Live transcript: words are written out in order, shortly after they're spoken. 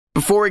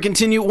Before we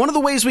continue, one of the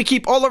ways we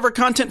keep all of our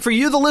content for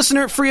you, the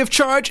listener, free of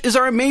charge is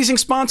our amazing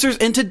sponsors,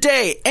 and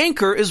today,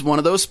 Anchor is one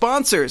of those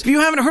sponsors. If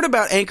you haven't heard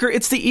about Anchor,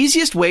 it's the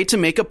easiest way to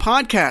make a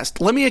podcast.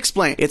 Let me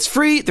explain. It's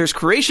free, there's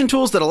creation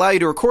tools that allow you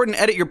to record and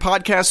edit your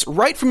podcasts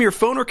right from your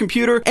phone or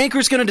computer.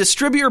 Anchor's going to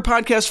distribute your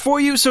podcast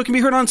for you so it can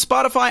be heard on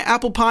Spotify,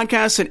 Apple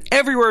Podcasts, and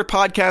everywhere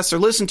podcasts are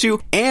listened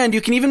to, and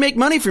you can even make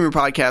money from your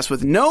podcast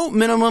with no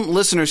minimum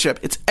listenership.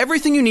 It's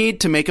everything you need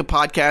to make a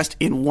podcast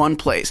in one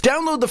place.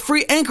 Download the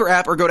free Anchor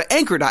app or go to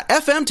anchor.fm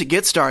to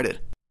get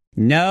started.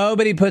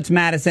 Nobody puts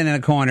Madison in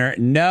a corner.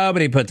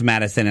 Nobody puts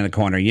Madison in a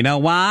corner. You know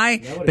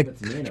why?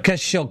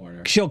 Because she'll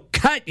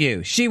cut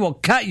you. She will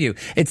cut you.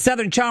 It's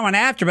Southern Charm on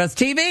AfterBuzz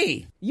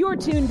TV. You're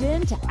tuned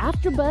in to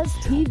AfterBuzz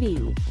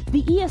TV,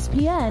 the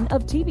ESPN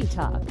of TV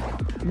talk.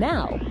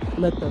 Now,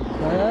 let the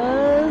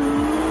buzz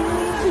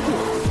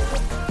begin.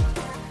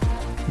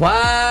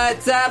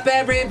 What's up,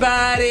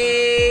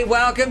 everybody?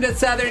 Welcome to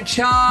Southern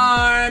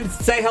Charm.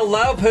 Say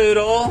hello,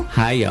 Poodle.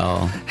 Hi,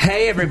 y'all.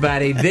 Hey,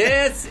 everybody.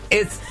 This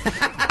is...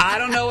 I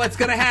don't know what's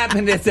going to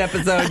happen this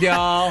episode,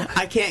 y'all.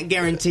 I can't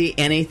guarantee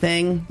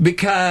anything.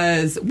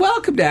 Because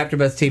welcome to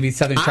AfterBuzz TV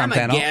Southern Charm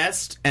panel. I'm a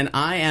guest, and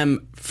I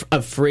am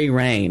of free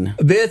reign.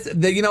 This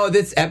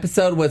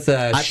episode was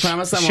a I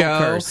promise I won't show,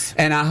 curse.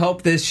 And I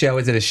hope this show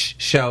is a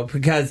show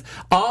because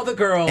all the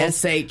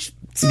girls...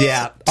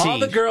 Yeah, all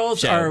the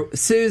girls are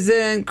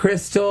Susan,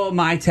 Crystal,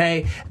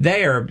 Maite.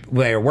 They're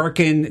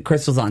working.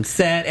 Crystal's on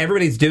set.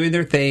 Everybody's doing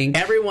their thing.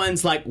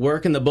 Everyone's like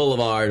working the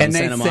boulevard in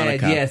Santa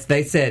Monica. Yes,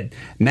 they said,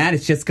 Matt,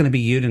 it's just going to be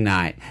you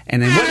tonight.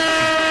 And then what?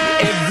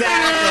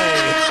 Exactly.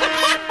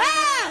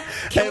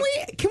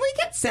 Can we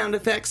get sound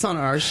effects on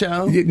our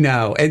show?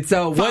 No. And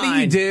so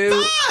what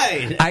do?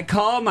 Fine. I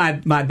call my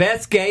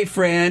best gay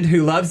friend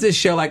who loves this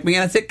show like me,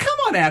 and I said, come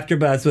on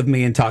AfterBuzz with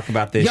me and talk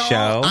about this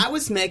show. I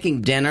was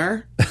making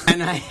dinner,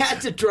 and I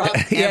had to drop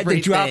everything. You had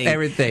to drop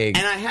everything.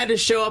 And I had to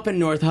show up in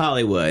North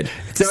Hollywood.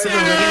 So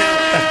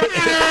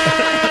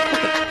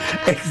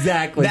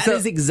exactly. That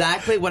is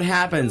exactly what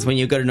happens when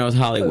you go to North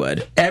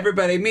Hollywood.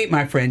 Everybody meet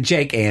my friend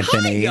Jake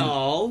Anthony.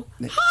 Hi,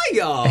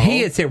 y'all.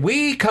 He is here.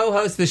 We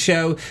co-host the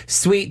show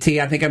Sweet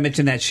Tea. I think I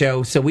mentioned that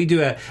show. So we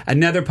do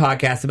another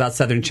podcast about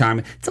Southern Charm.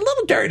 It's a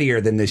little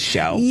dirtier than this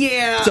show.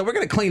 Yeah. So we're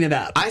going to clean it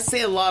up. I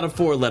say a lot of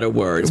four-letter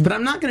words, but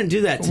I'm not going to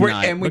do that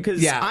tonight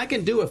because I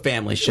can do a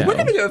family show. We're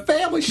going to do a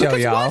family show,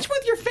 y'all. Watch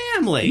with your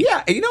family.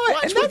 Yeah, you know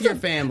what? Watch with your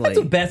family. That's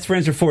what best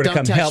friends are for, to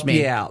come help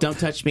you out. Don't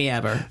touch me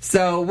ever.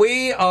 So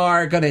we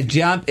are going to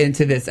jump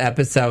into this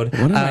episode.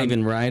 What am I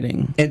even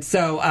writing? And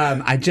so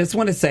I just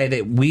want to say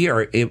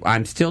that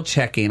I'm still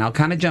checking. I'll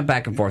kind of jump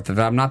back and forth. If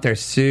I'm not there,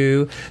 It's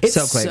so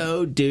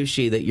quick.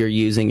 douchey that you're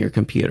using your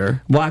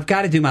computer. Well, I've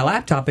got to do my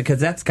laptop because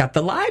that's got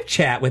the live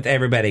chat with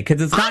everybody.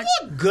 Because it's not.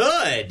 I look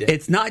good.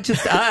 It's not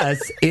just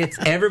us. It's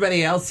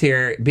everybody else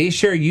here. Be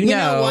sure you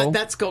know what?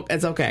 That's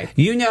okay.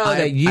 You know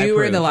that you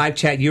were in the live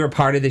chat. You were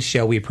part of this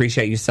show. We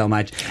appreciate you so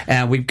much.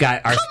 And we've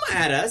got our... Come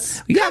at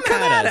us. Yeah,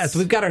 come at us.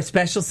 We've got our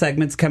special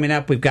segments coming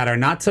up. We've got our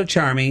Not So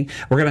Charming.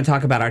 We're going to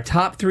talk about our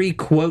top 3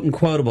 quote and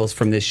quotables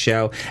from this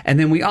show. And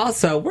then we're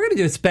going to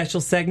do a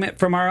special segment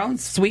from our own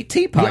Sweet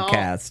Tea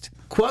podcast.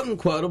 Quote and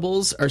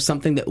quotables are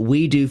something that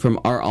we do from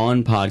our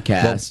own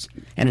podcast.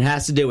 And it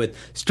has to do with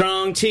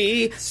strong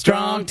tea.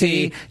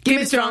 Give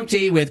me strong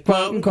tea with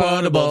quote and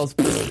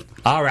quotables.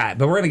 All right,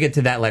 but we're going to get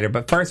to that later.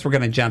 But first, we're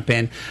going to jump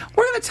in.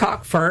 We're going to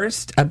talk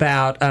first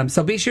about...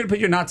 so be sure to put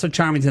your Not So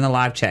Charmings in the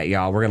live chat,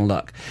 y'all. We're going to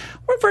look.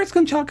 We're first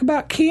going to talk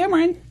about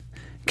Cameron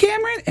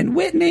and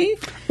Whitney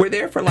were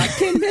there for like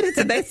 10 minutes,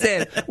 and they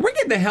said, we're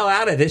getting the hell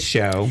out of this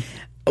show.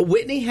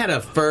 Whitney had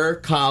a fur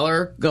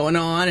collar going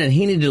on, and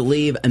he needed to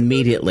leave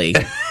immediately.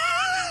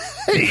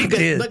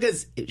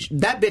 Because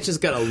that bitch has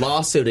got a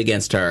lawsuit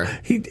against her.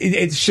 She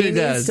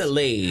needs to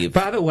leave.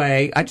 By the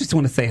way, I just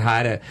want to say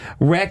hi to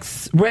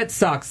Red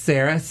Sox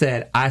Sarah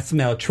said, I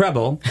smell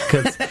trouble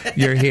because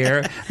you're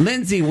here.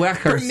 Lindsay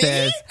Wecker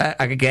says,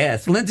 I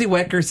guess. Lindsay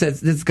Wecker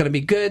says this is going to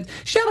be good.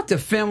 Shout out to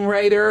Film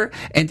Raider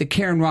and to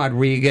Karen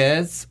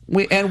Rodriguez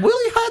and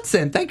Willie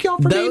Hudson. Thank y'all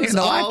for being in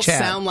the live chat.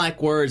 Those all sound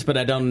like words, but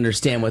I don't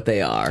understand what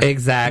they are.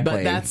 Exactly.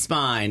 But that's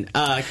fine.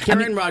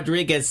 Karen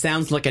Rodriguez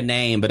sounds like a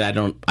name, but I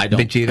don't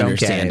but you don't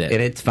understand get it.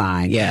 It's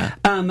fine. Yeah.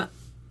 I'm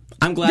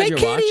glad you're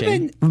watching. They can't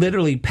even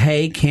literally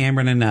pay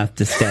Cameron enough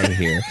to stay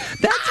here.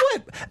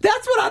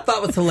 That's what I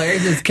thought was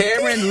hilarious. Is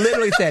Cameron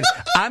literally said,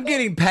 "I'm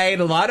getting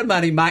paid a lot of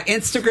money. My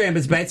Instagram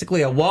is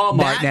basically a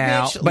Walmart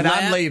now, but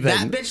I'm leaving."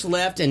 That bitch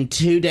left in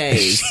 2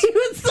 days. She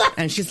was like,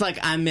 and she's like,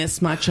 "I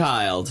miss my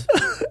child."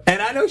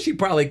 And I know she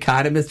probably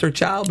kind of missed her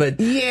child, but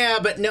yeah,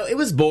 but no, it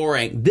was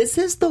boring. This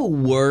is the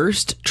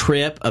worst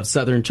trip of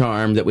Southern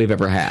Charm that we've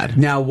ever had.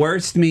 Now,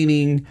 worst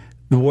meaning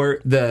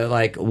the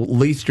like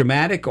least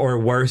dramatic, or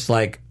worse,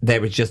 like they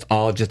was just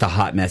a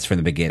hot mess from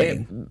the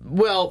beginning?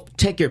 Well,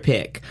 take your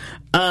pick.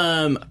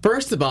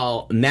 First of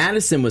all,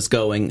 Madison was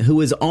going, who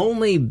was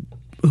only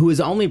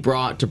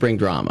brought to bring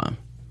drama.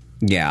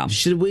 Yeah.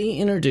 Should we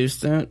introduce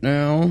that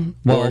now?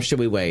 Well, or should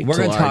we wait? We're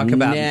going to talk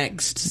about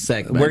next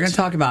segment. We're going to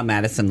talk about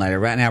Madison later.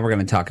 Right now, we're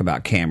going to talk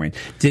about Cameron.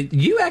 Did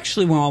you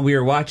actually, while we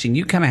were watching,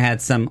 you kind of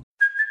had some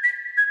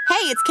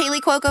Hey, it's Kaylee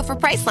Cuoco for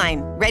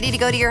Priceline. Ready to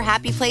go to your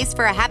happy place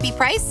for a happy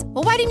price?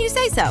 Well, why didn't you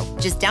say so?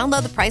 Just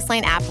download the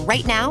Priceline app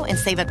right now and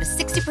save up to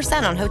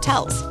 60% on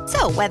hotels.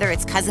 So whether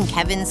it's Cousin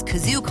Kevin's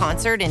Kazoo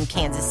Concert in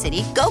Kansas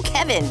City, go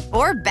Kevin,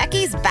 or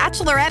Becky's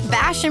Bachelorette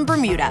Bash in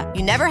Bermuda,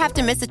 you never have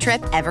to miss a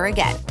trip ever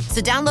again.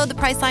 So download the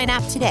Priceline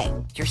app today.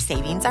 Your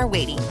savings are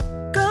waiting.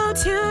 Go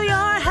to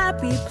your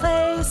happy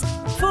place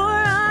for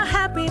a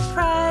happy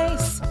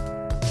price.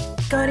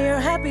 Go to your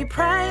happy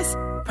price,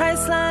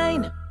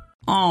 Priceline.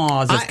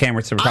 Oh, this is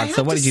Cameron Silvercroft.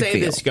 So what did you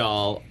feel? This,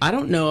 y'all. I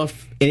don't know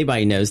if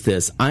anybody knows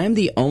this. I am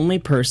the only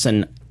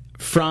person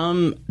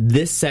from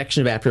this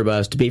section of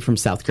AfterBuzz to be from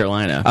South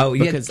Carolina. Oh,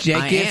 yeah,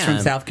 Jake is from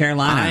South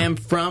Carolina. I am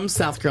from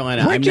South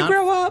Carolina. Where'd you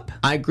grow up?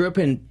 I grew up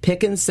in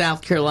Pickens,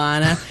 South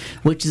Carolina,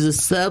 which is a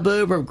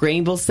suburb of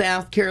Greenville,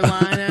 South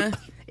Carolina.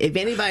 If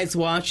anybody's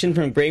watching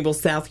from Greenville,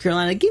 South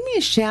Carolina, give me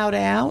a shout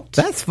out.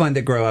 That's fun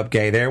to grow up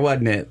gay there,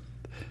 wasn't it?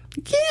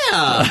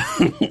 Yeah,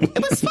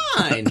 it was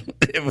fine.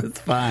 It was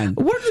fun.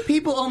 What are the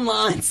people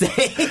online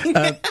saying?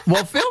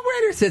 Well, Film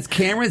Raider says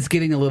Cameron's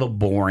getting a little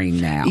boring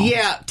now.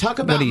 Yeah, talk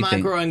about my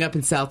growing up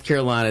in South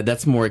Carolina.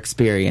 That's more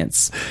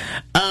experience.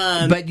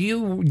 But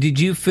did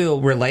you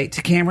relate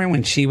to Cameron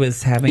when she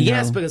was having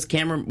because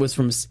Cameron was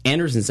from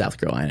Anderson, South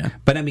Carolina.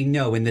 But I mean,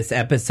 no, in this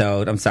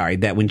episode, I'm sorry,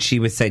 that when she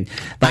was saying...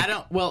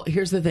 Well,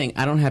 here's the thing.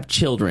 I don't have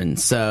children,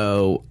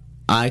 so...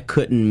 I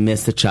couldn't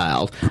miss a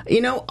child.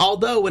 You know,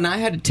 although when I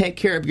had to take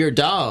care of your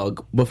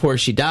dog before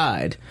she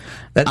died...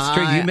 That's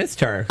true, you missed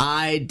her.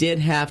 I did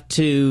have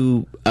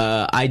to...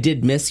 I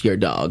did miss your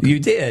dog. You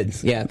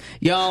did? Yeah.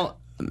 Y'all,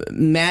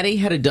 Maddie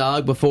had a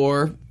dog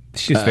before...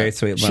 She was very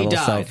sweet, little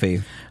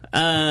Sophie.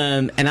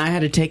 And I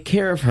had to take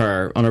care of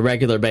her on a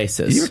regular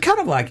basis. You were kind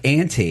of like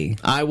Auntie.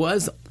 I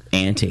was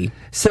Auntie.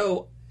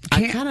 So...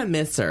 I kind of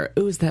miss her.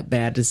 Ooh, is that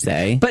bad to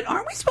say? But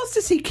aren't we supposed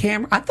to see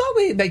Cameron? I thought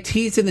they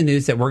teased in the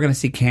news that we're going to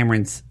see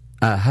Cameron's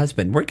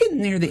husband. We're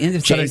getting near the end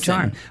of Southern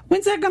Charm.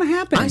 When's that going to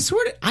happen? I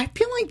swear I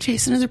feel like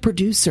Jason is a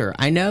producer.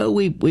 I know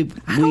I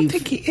don't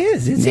think he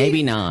is he?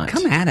 Maybe not.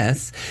 Come at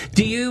us.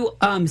 Do you,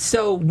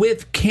 so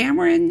with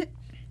Cameron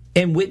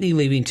and Whitney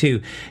leaving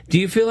too, do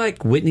you feel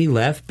like Whitney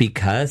left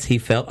because he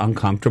felt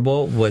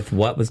uncomfortable with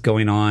what was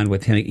going on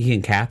with he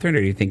and Catherine,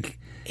 or do you think...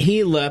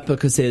 He left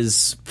because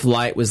his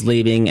flight was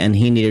leaving and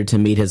he needed to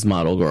meet his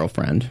model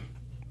girlfriend.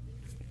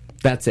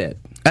 That's it.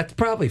 That's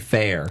probably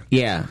fair.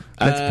 Yeah.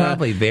 That's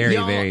probably very,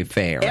 very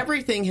fair.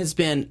 Everything has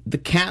been...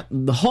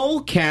 The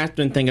whole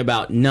Catherine thing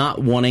about not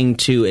wanting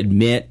to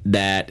admit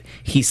that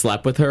he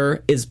slept with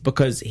her is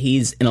because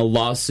he's in a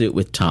lawsuit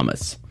with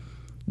Thomas.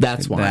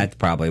 That's why. That's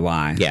probably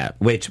why. Yeah.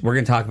 Which, we're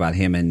going to talk about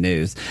him in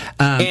news.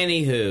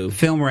 Anywho.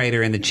 Film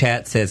Raider in the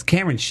chat says,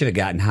 Cameron should have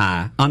gotten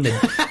high on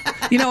the...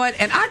 You know what?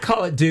 And I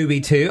call it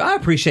doobie, too. I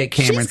appreciate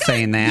Cameron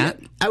saying that.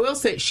 I will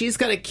say, she's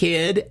got a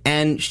kid,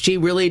 and she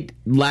really...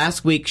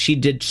 Last week, she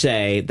did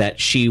say that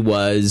she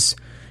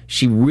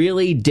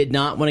really did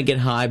not want to get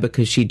high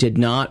because she did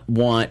not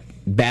want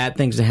bad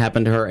things to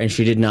happen to her, and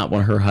she did not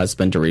want her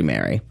husband to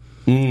remarry.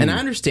 And I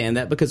understand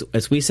that because,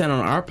 as we said on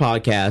our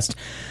podcast...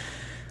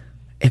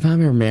 If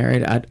I'm ever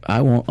married, I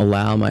won't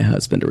allow my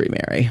husband to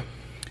remarry.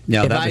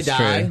 No, that's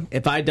true.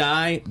 If I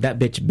die, that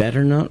bitch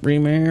better not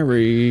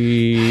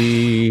remarry.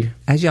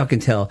 As y'all can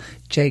tell,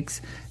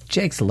 Jake's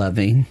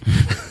loving.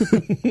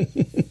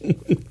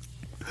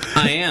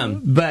 I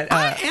am. But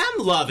I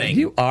am loving.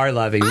 You are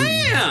loving. I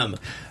am.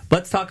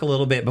 Let's talk a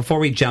little bit before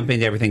we jump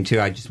into everything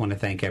too. I just want to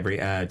thank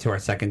to our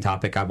second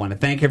topic. I want to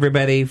thank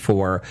everybody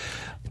for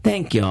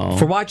Thank y'all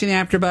for watching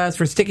AfterBuzz,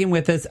 for sticking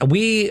with us.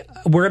 We're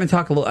going to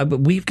talk a little.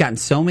 We've gotten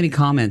so many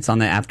comments on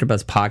the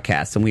AfterBuzz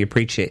podcast, and we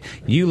appreciate.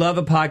 You love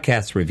a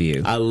podcast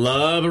review. I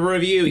love a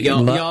review,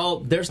 y'all.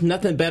 There's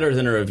nothing better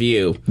than a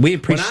review. We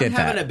appreciate that. When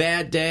I'm having a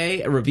bad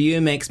day, a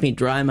review makes me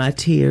dry my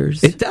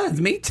tears. It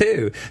does, me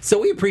too. So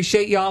we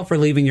appreciate y'all for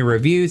leaving your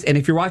reviews, and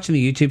if you're watching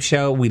the YouTube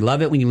show, we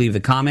love it when you leave the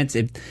comments.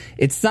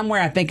 It's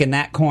somewhere I think in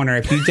that corner.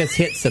 If you just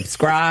hit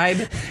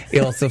subscribe,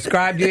 it'll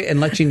subscribe to you and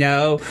let you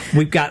know.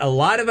 We've got a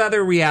lot of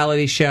other reality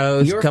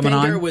shows coming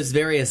on. Your finger was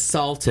very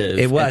assaultive.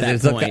 It was.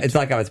 It's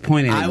like I was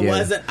pointing at you.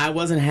 I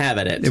wasn't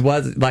having it. It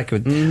was like,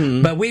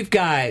 but we've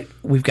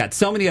got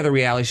so many other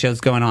reality shows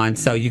going on.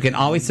 So you can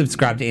always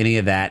subscribe to any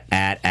of that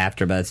at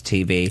AfterBuzz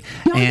TV.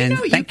 And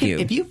thank you.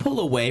 If you pull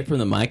away from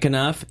the mic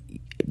enough,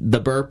 the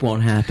burp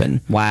won't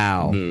happen.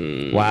 Wow.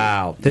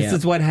 Wow. This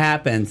is what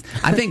happens.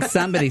 I think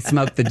somebody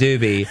smoked the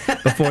doobie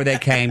before they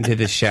came to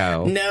the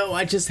show. No,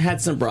 I just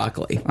had some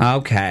broccoli.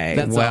 Okay.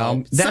 That's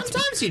all.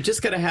 Sometimes you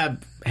just got to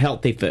have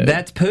healthy food.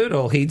 That's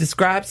Poodle. He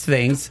describes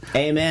things.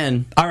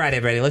 Amen. All right,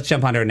 everybody. Let's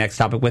jump on to our next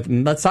topic.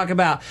 Let's talk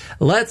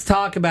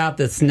about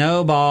the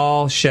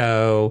snowball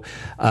show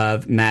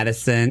of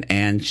Madison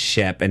and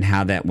Shep and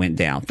how that went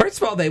down.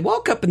 First of all, they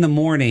woke up in the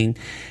morning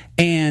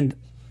and,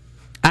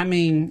 I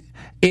mean...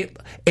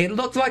 It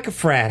looked like a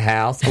frat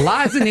house.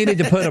 Eliza needed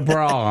to put a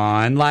bra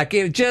on. Like,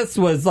 it just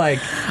was like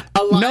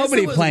Eliza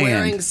nobody was planned.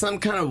 Wearing some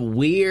kind of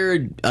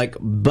weird, like,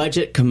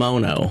 budget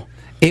kimono.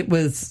 It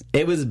was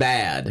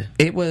bad.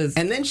 It was.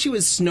 And then she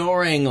was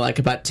snoring like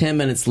about 10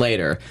 minutes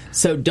later.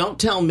 So don't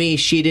tell me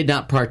she did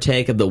not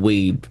partake of the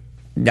weed.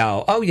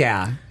 No. Oh,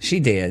 yeah. She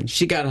did.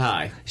 She got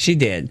high. She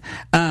did.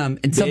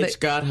 And so Bitch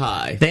got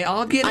high. They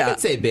all get up. I can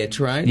say bitch,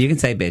 right? You can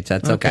say bitch.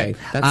 That's okay.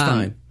 That's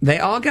fine. They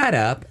all got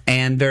up,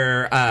 and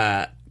they're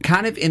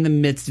kind of in the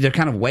midst. They're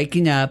kind of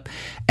waking up,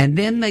 and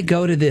then they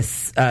go to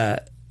this.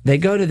 They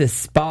go to this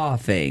spa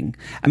thing.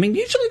 I mean,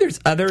 usually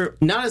there's other...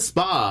 Not a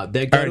spa.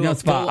 They go to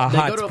a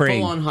hot spring. a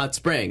full-on hot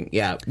spring.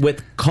 Yeah,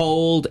 with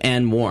cold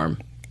and warm.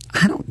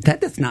 That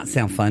does not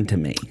sound fun to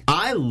me.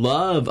 I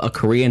love a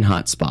Korean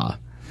hot spa.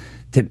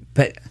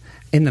 But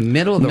in the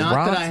middle of the Not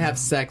rocks... that I have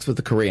sex with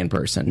a Korean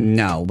person.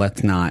 No,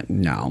 let's not.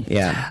 No.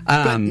 Yeah.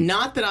 But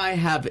not that I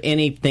have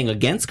anything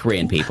against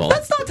Korean people.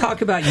 Let's not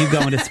talk about you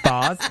going to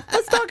spas.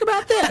 Let's talk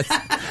about this.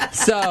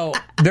 So,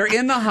 they're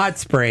in the hot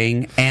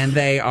spring, and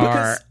they are...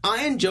 Because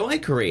I enjoy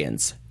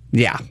Koreans.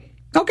 Yeah.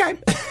 Okay.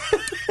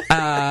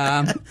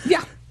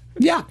 Yeah.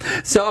 Yeah.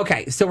 So,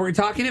 okay. So, we're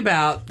talking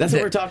about... That's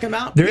what we're talking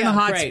about? They're in the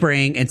hot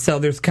spring, and so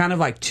there's kind of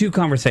like two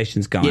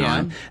conversations going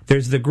on.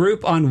 There's the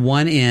group on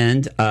one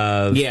end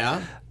of...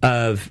 Yeah.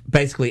 Of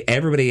basically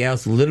everybody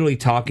else literally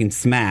talking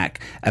smack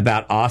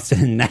about Austin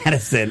and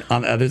Madison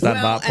on the other side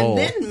of that pole.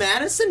 And then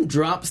Madison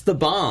drops the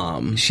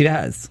bomb. She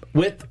does.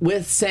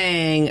 With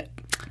saying,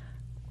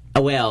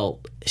 well,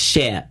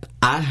 Shep,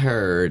 I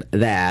heard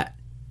that...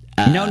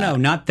 No,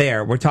 not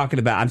there. We're talking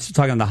about... I'm just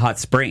talking about the hot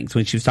springs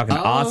when she was talking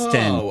to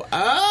Austin. When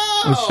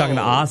she was talking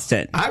to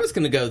Austin. I was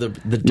going to go the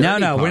dirty No,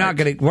 part. we're not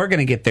going to. We're going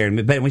to get there.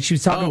 But when she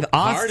was talking to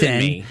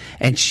Austin,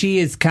 and she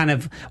is kind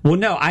of... Well,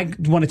 no, I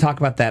want to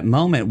talk about that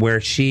moment where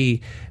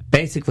she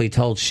basically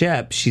told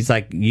Shep, she's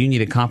like, you need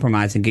to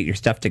compromise and get your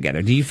stuff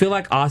together. Do you feel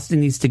like Austin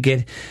needs to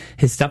get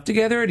his stuff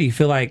together, or do you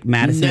feel like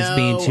Madison is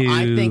being too...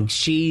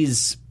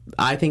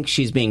 I think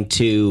she's being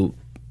too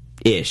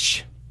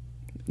ish.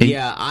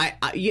 Yeah,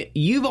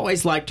 you've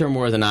always liked her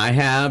more than I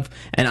have,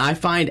 and I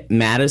find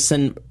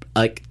Madison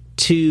like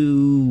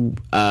too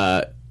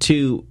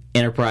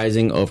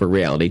enterprising over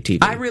reality TV.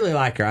 I really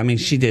like her. I mean,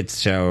 she did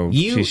show.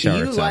 You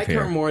herself like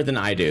here. her more than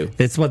I do.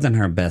 This wasn't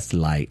her best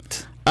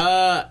light.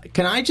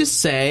 Can I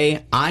just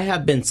say I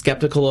have been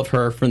skeptical of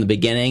her from the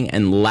beginning,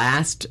 and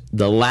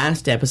the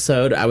last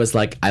episode I was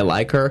like, I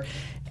like her,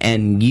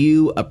 and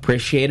you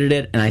appreciated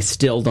it, and I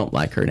still don't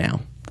like her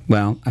now.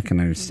 Well, I can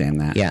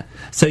understand that. Yeah.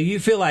 So you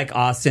feel like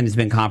Austin has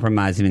been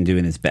compromising and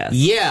doing his best?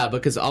 Yeah,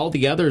 because all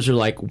the others are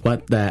like,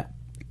 what the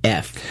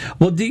F?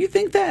 Well, do you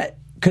think that...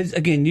 Because,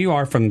 again, you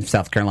are from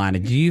South Carolina.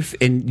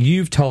 And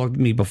you've told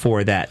me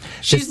before that...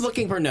 She's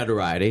looking for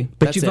notoriety.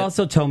 But you've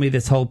also told me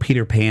this whole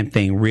Peter Pan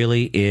thing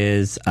really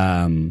is...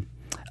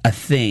 a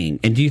thing.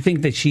 And do you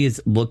think that she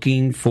is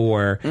looking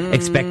for...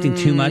 expecting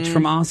too much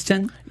from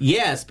Austin?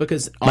 Yes,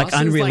 because like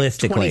Austin's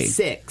unrealistically. like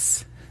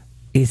 26.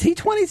 Is he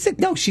 26?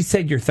 No, she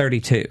said you're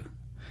 32.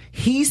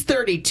 He's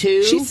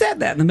 32? She said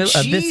that in the middle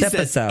of this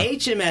episode.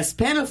 HMS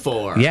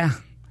Pinafore. Yeah.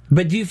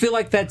 But do you feel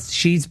like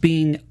she's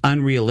being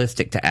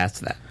unrealistic to ask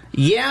that?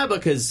 Yeah,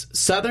 because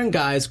Southern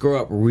guys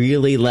grow up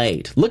really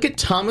late. Look at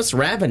Thomas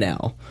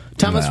Ravenel.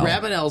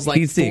 Ravenel's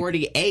like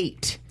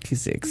 48.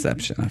 He's the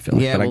exception, I feel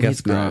like. Yeah, but I guess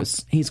he's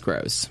gross. He's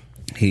gross.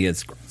 He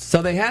is gross.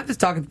 So they had this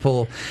talk at the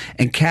pool,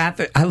 and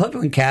Catherine... I love it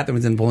when Catherine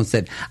was in the pool and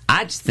said,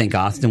 I just think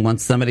Austin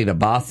wants somebody to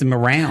boss him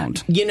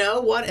around. You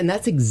know what? And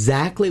that's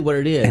exactly what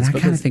it is. And I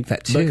kind of think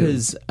that, too.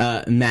 Because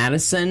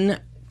Madison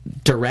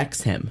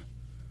directs him.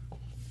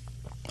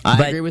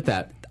 I agree with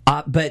that.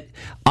 But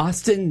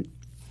Austin...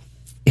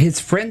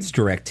 His friends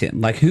direct him.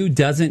 Like, who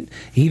doesn't...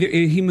 Either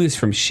he moves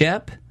from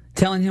Shep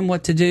telling him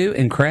what to do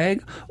and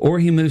Craig, or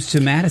he moves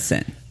to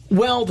Madison.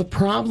 Well, the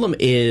problem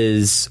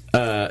is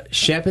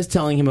Shep is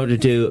telling him what to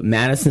do,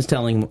 Madison's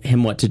telling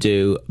him what to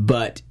do,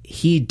 but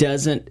he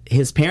doesn't...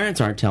 His parents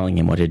aren't telling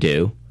him what to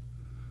do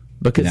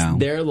because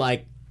they're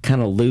like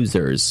kind of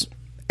losers.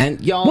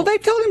 And y'all... Well,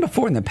 they've told him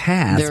before in the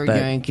past. They're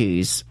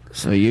Yankees,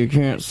 so you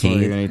can't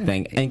say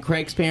anything. And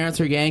Craig's parents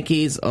are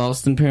Yankees,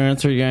 Austin's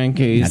parents are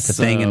Yankees. That's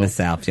a thing in the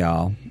South,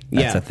 y'all.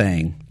 That's a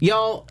thing.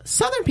 Y'all,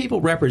 Southern people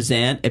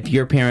represent if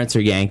your parents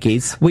are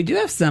Yankees. We do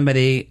have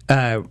somebody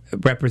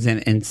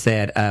represent and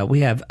said, we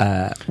have,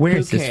 where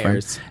is this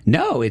from?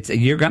 No,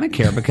 you're going to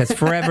care because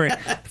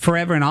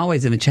forever and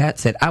always in the chat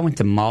said, I went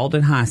to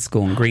Malden High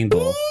School in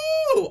Greenville.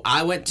 Ooh,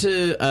 I went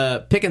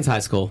to Pickens High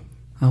School.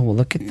 Oh, well,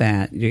 look at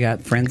that. You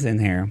got friends in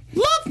here.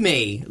 Love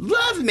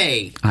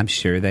me. I'm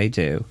sure they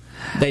do.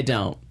 They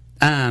don't.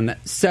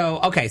 So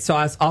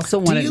I also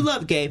wanted... Do you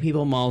love gay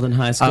people, Malden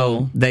High School?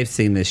 Oh, they've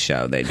seen this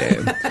show. They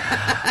do.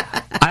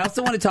 I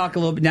also want to talk a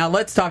little bit... Now,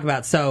 let's talk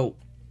about... So,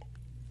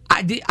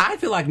 I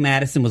feel like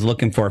Madison was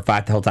looking for a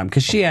fight the whole time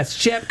because she asked,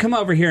 Shep, come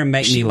over here and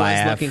make me laugh.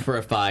 She was looking for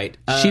a fight.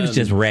 She was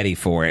just ready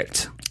for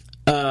it.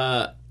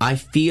 I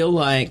feel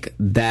like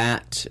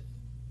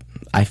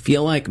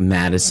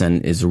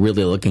Madison is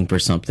really looking for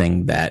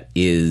something that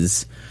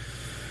is...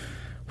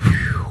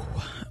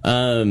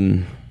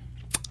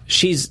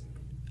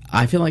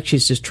 I feel like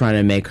she's just trying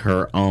to make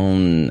her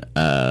own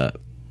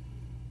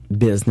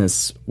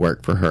business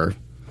work for her.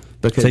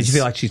 Because So you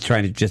feel like she's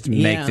trying to just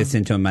make Yeah. this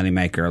into a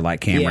moneymaker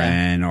like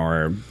Cameron,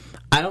 or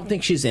I don't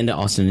think she's into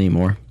Austin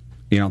anymore.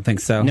 you don't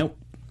think so? Nope.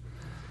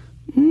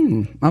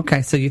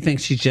 Okay, so you think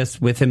she's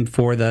just with him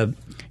for the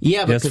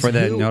Yeah, just because for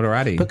the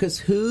notoriety? Because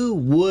who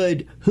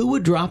would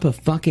drop an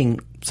effing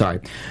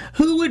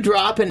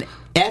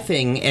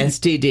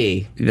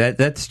STD?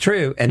 That's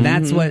true, and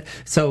that's what.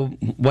 So,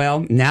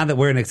 well, now that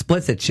we're an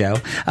explicit show,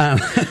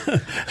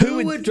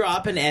 Who would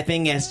drop an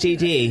effing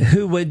STD?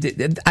 who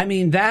would? I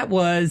mean, that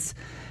was.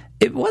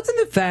 It wasn't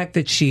the fact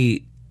that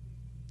she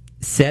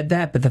said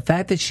that, but the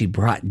fact that she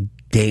brought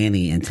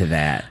Danny into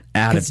that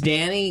out Because of.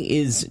 Danny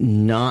is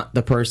not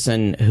the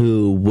person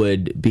who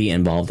would be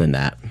involved in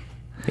that.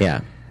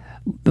 Yeah.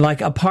 Like,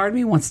 a part of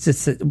me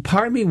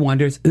part of me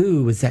wonders,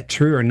 ooh, is that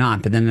true or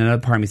not? But then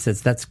another part of me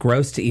says, that's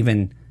gross to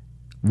even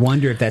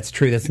wonder if that's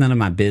true. That's none of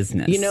my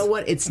business. You know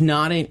what? It's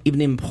not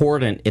even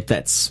important if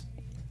that's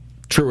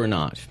true or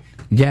not.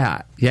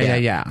 Yeah.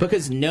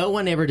 Because no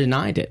one ever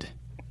denied it.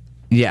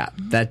 Yeah,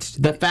 that's.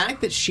 The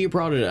fact that she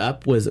brought it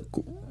up was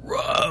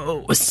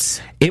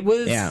gross. It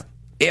was. Yeah.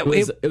 It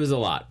was a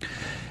lot.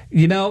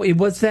 You know, it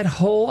was that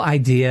whole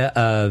idea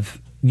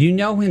of, you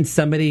know, when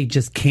somebody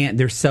just can't,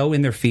 they're so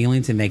in their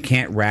feelings and they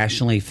can't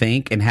rationally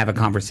think and have a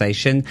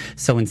conversation.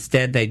 So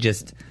instead they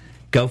just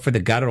go for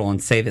the guttural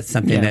and say that's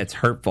something that's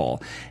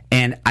hurtful.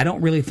 And I don't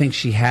really think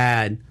she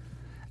had,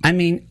 I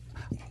mean,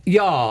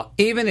 y'all,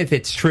 even if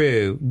it's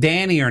true,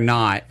 Danny or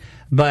not,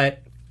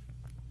 but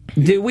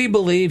do we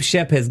believe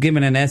Shep has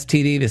given an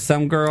STD to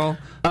some girl?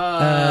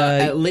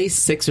 At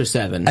least 6 or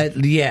 7.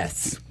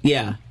 Yes.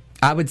 Yeah.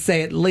 I would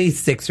say at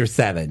least 6 or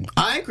 7.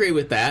 I agree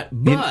with that,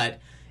 but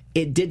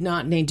it did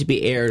not need to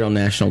be aired on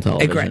national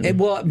television.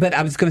 Well, but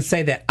I was going to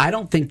say that I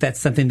don't think that's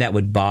something that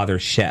would bother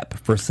Shep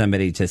for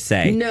somebody to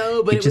say.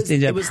 No, but it just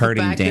ended up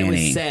hurting the fact Danny. That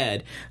it was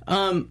said.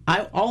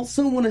 I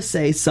also want to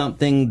say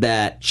something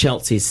that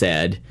Chelsea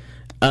said.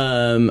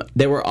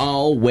 They were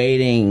all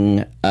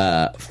waiting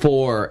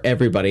for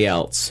everybody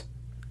else,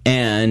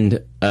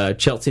 and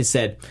Chelsea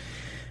said,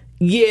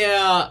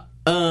 "Yeah,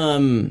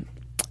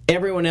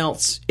 everyone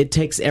else. It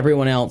takes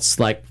everyone else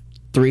like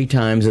 3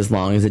 times as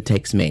long as it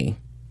takes me."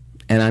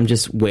 And I'm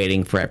just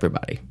waiting for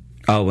everybody.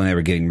 Oh, when they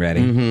were getting ready.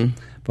 Mm-hmm.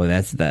 Boy,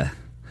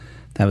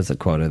 that was the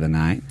quote of the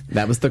night.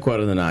 That was the quote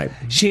of the night.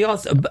 She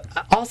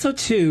also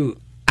too,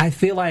 I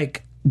feel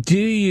like,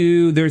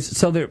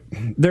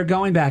 they're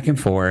going back and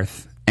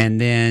forth,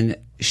 and then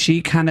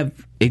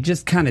it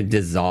just kind of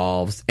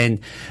dissolves. And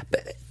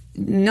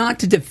not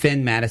to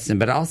defend Madison,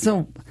 but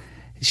also,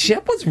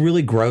 Shep was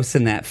really gross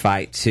in that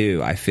fight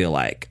too. I feel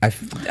like I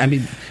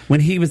mean,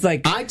 when he was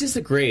like, I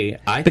disagree.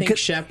 I think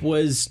Shep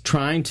was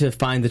trying to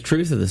find the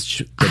truth of the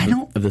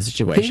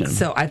situation. Think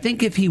so. I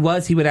think if he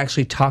was, he would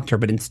actually talk to her.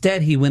 But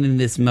instead, he went in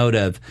this mode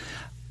of,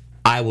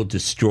 "I will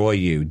destroy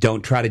you.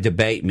 Don't try to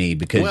debate me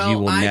because you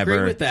will never." I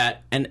agree with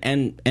that.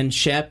 And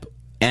Shep,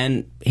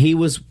 and he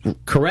was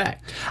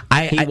correct.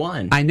 He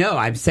won. I know.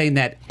 I'm saying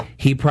that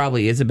he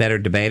probably is a better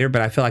debater,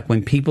 but I feel like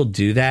when people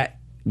do that,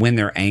 when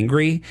they're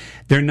angry,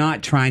 they're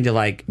not trying to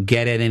like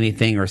get at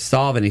anything or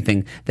solve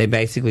anything. They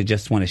basically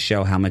just want to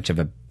show how much of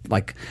a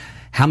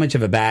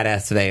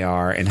badass they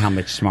are and how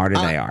much smarter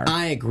they are.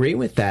 I agree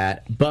with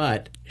that,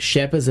 but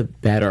Shep is a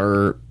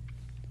better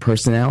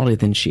personality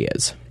than she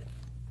is.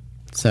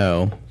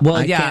 So,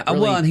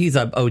 and he's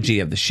an OG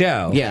of the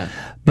show. Yeah.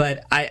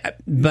 But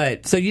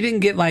so you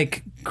didn't get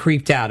like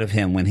creeped out of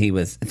him when he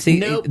was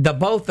Nope.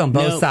 on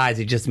both sides.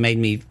 It just made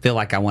me feel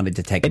like I wanted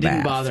to take a bath. It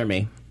didn't bother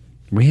me.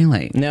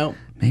 Really? No.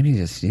 Maybe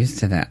just used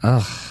to that.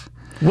 Ugh.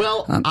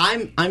 Well,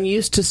 I'm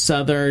used to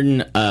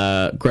Southern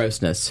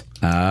grossness.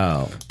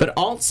 Oh. But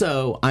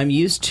also, I'm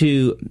used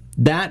to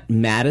that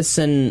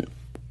Madison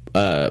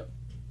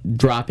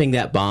dropping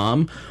that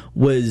bomb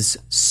was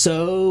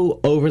so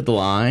over the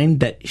line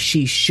that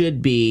she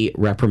should be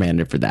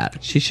reprimanded for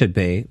that. She should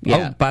be.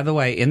 Yeah. Oh, by the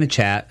way, in the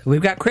chat,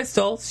 we've got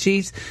Crystal. She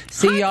is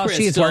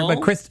working,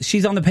 but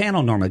she's on the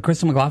panel normally.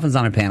 Crystal McLaughlin's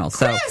on her panel.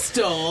 So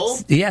Crystal?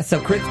 Yeah, so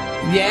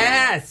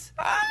yes.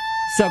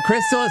 So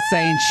Crystal is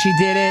saying she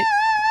did it.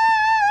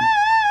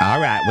 All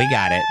right, we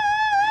got it.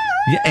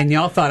 Yeah, and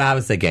y'all thought I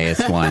was the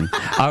gayest one.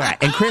 All right.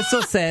 And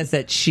Crystal says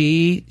that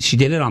she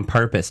did it on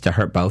purpose to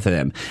hurt both of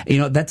them. You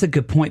know, that's a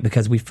good point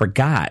because we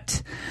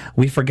forgot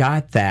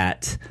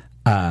that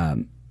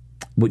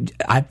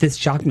this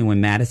shocked me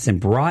when Madison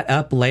brought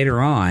up later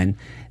on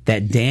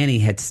that Danny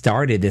had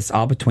started this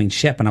all between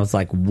Shep, and I was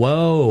like,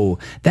 whoa.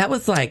 That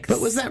was like...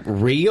 But was that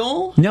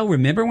real? No,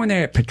 remember when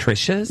they're at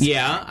Patricia's?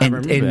 Yeah, I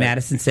remember And that.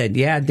 Madison said,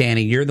 yeah,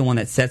 Danny, you're the one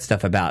that said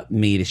stuff about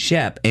me to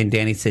Shep. And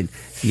Danny said,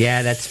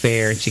 yeah, that's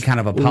fair. And she kind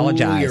of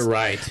apologized. Ooh, you're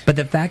right. But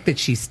the fact that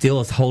she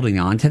still is holding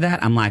on to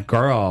that, I'm like,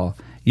 girl,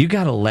 you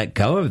got to let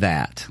go of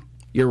that.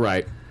 You're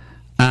right.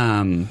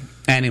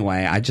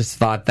 Anyway, I just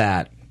thought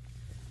that...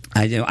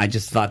 I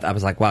just thought, I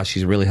was like, wow,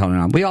 she's really holding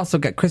on. We also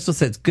got, Crystal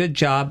says, good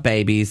job,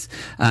 babies.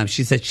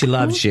 She said she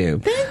loves you.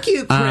 Thank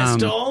you,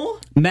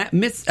 Crystal.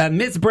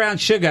 Miss Brown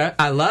Sugar,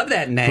 I love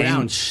that name.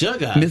 Brown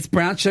Sugar. Miss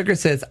Brown Sugar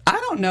says, I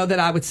don't know that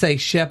I would say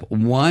Shep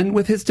won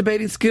with his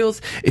debating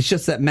skills. It's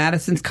just that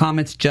Madison's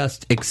comments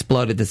just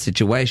exploded the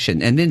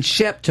situation. And then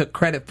Shep took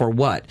credit for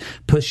what?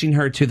 Pushing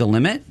her to the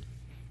limit?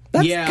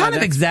 That's kind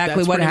of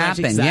exactly what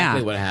happened.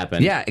 Exactly what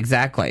happened. Yeah,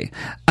 exactly.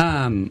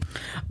 I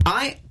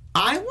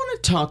want to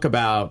talk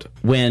about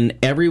when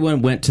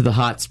everyone went to the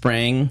hot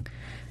spring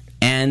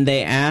and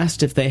they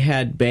asked if they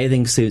had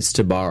bathing suits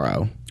to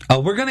borrow. Oh,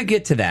 we're going to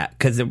get to that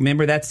because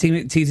remember that's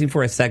teasing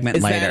for a segment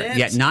Is later. that it?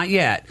 Yeah, not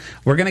yet.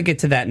 We're going to get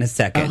to that in a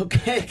second.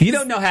 Okay. You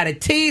don't know how to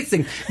tease,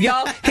 and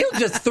y'all. He'll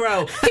just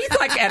throw. He's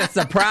like at a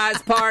surprise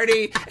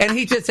party, and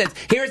he just says,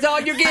 "Here's all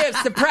your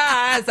gifts,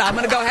 surprise! I'm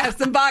going to go have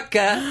some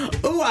vodka."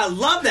 Ooh, I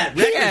love that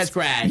record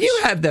scratch. You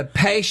have the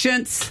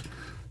patience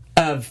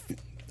of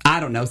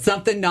I don't know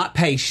something not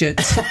patient.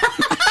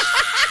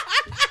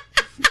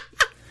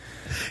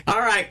 All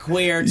right,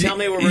 queer. Tell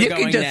me where we're you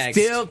going can just next.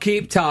 still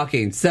keep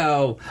talking.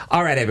 So,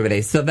 all right,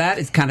 everybody. So that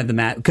is kind of the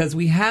mat because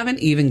we haven't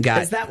even got.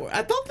 I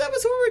thought that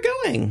was where we're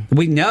going.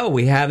 We know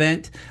we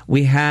haven't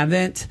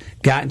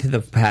gotten to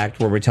the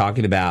fact where we're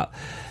talking about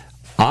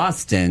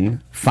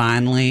Austin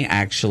finally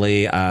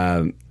actually.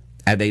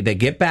 They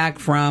get back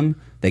from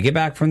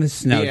the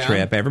snow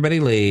trip. Everybody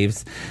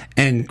leaves,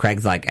 and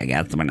Craig's like, "I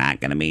guess we're not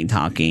going to be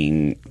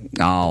talking."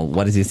 Oh,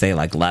 what does he say?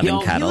 Like love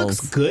and cuddles. He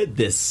looks good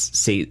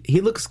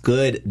he looks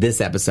good this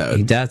episode.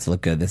 He does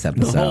look good this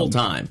episode. The whole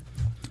time.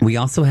 We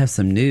also have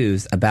some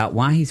news about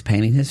why he's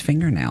painting his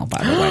fingernail,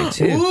 by the way,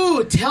 too.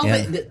 Ooh, tell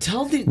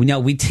the... No,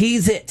 we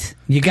tease it.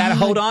 You got to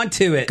hold on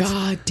to it.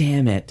 God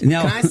damn it.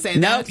 No, Can I say that?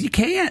 No, you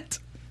can't.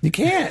 You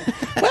can't.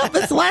 Well,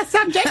 this is the last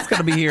time Jake's going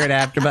to be here at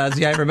AfterBuzz,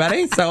 yeah,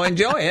 everybody, so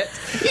enjoy it.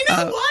 You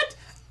know what?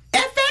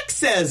 FX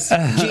says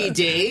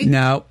GD.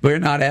 No, we're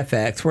not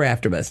FX. We're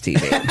AfterBuzz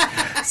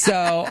TV.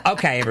 So,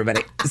 okay,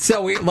 everybody.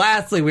 So,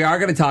 lastly, we are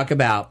going to talk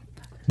about...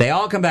 They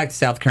all come back to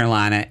South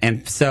Carolina,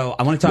 and so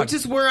I want to talk... Which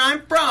is where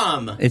I'm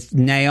from. It's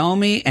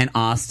Naomi and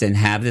Austin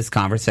have this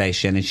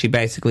conversation, and she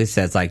basically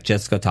says, like,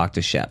 just go talk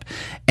to Shep.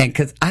 And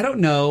because I don't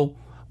know,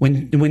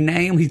 when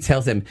Naomi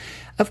tells him,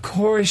 of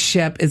course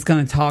Shep is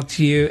going to talk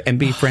to you and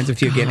be friends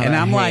with you again. And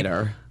I'm like,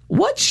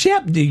 what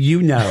Shep do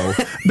you know?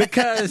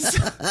 Because,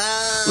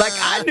 like,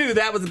 I knew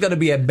that was going to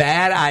be a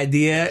bad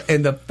idea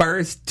in the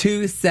first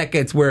 2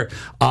 seconds where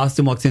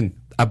Austin walks in,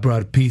 I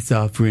brought a peace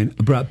offering,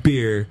 I brought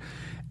beer.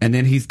 And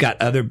then he's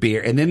got other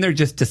beer. And then they're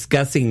just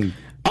discussing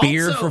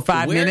beer also, for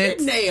 5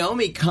 minutes. Where did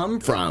Naomi come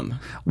from?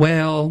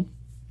 Well,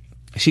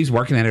 she's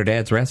working at her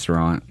dad's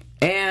restaurant.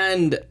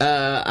 And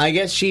I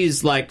guess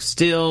she's like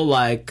still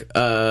like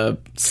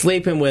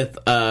sleeping with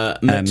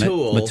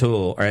Matul.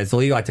 Matul, or as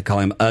you like to call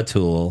him,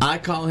 Atul. I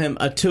call him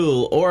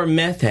Atul or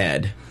meth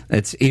head.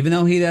 It's even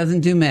though he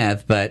doesn't do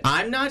meth, but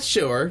I'm not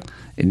sure.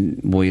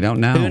 We don't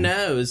know. Who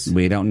knows?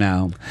 We don't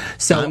know.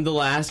 So I'm the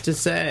last to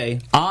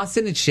say.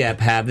 Austin and Shep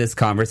have this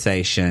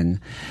conversation,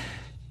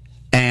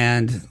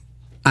 and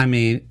I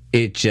mean,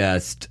 it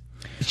just.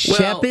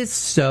 Shep is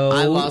so...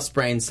 I lost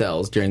brain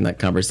cells during that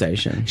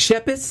conversation.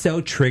 Shep is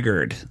so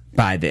triggered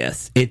by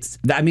this. I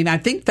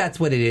think that's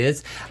what it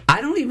is.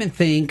 I don't even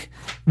think...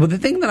 Well, the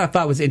thing that I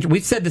thought was interesting...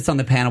 We've said this on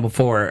the panel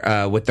before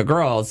with the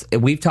girls.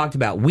 We've talked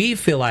about... We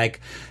feel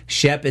like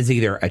Shep is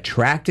either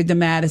attracted to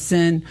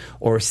Madison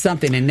or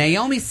something. And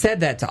Naomi said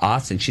that to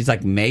Austin. She's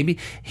like, maybe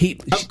he...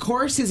 Of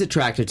course he's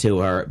attracted to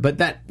her, but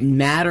that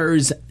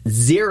matters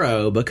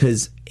zero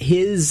because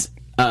his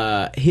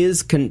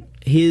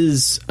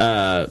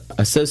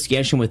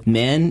association with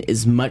men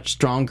is much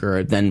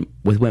stronger than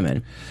with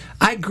women.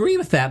 I agree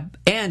with that,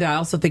 and I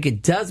also think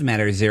it does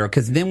matter zero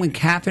because then when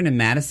Catherine and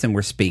Madison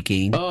were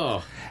speaking,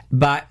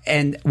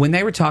 and when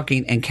they were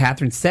talking, and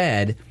Catherine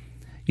said,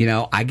 you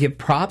know, I give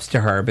props to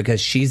her because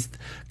she's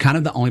kind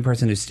of the only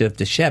person who stood up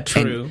to Shep.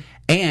 True.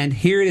 And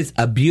here it is,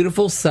 a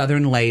beautiful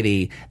Southern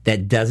lady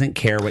that doesn't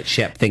care what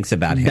Shep thinks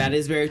about him. That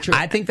is very true.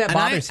 I think that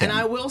bothers him. And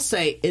I will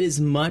say, it is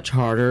much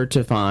harder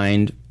to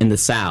find in the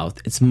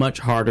South. It's much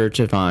harder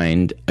to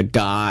find a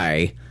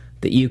guy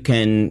that you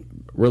can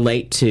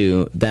relate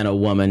to than a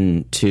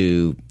woman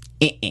to.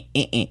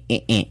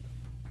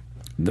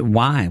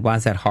 Why? Why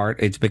is that hard?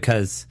 It's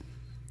because.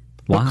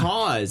 Why?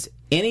 Because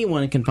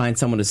anyone can find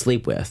someone to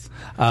sleep with.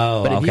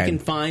 Oh, but if okay. you can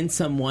find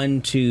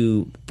someone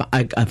to,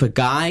 if a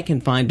guy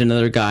can find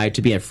another guy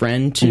to be a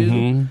friend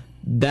to,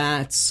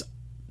 that's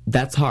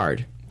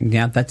hard.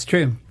 Yeah, that's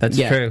true. That's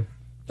true.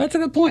 That's a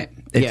good point.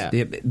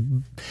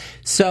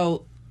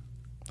 So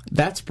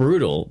that's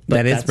brutal.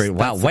 That is brutal.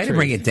 Wow, way to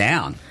bring it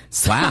down.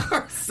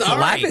 Wow. Sorry.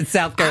 Life in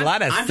South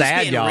Carolina is I'm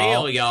sad, just being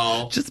real,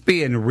 y'all. Just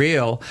being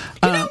real.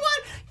 You know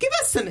what? Give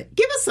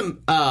us some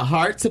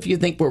hearts if you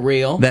think we're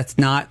real. That's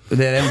not.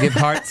 They don't give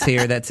hearts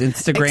here. That's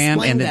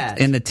Instagram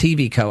and the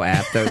TV Co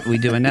app. That we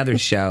do another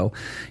show.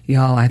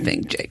 Y'all, I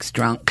think Jake's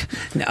drunk.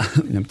 No,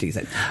 I'm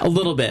teasing. A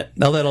little bit.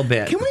 A little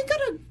bit. Can we go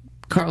to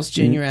Carl's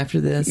Jr.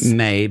 after this?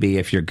 Maybe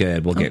if you're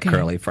good, we'll get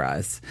curly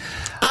fries.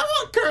 I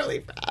want curly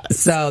fries.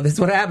 So this is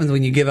what happens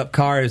when you give up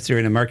carbs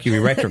during a Mercury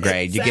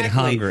retrograde. Exactly. You get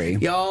hungry.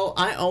 Y'all,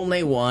 I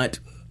only want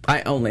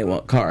I only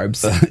want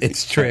carbs.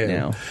 It's true. Right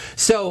now.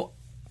 So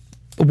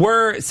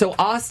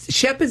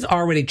Shep is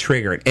already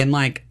triggered, and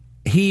like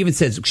he even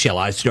says, "Shall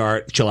I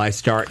start? Shall I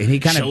start?" And he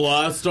kind of Shall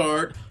I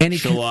start? And he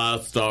Shall I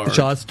start?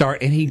 Shall I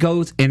start? And he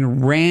goes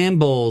and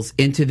rambles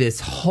into this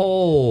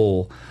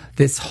whole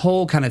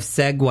kind of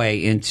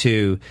segue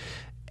into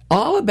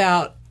all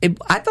about.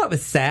 I thought it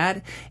was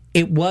sad.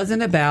 It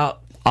wasn't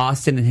about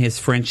Austin and his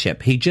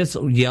friendship. He just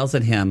yells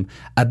at him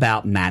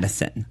about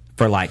Madison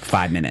for like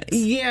 5 minutes.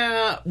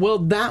 Yeah, well,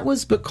 that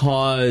was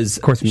because...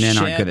 Of course, men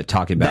aren't good at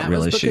talking about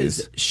real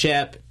issues.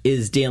 Shep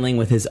is dealing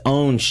with his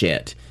own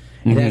shit.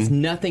 It has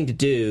nothing to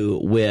do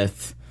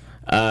with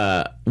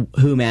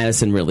who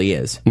Madison really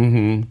is.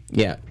 Mm-hmm.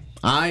 Yeah,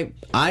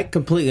 I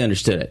completely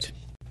understood it.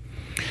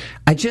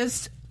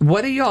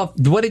 What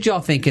did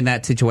y'all think in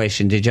that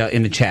situation? Did y'all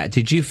in the chat?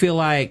 Did you feel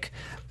like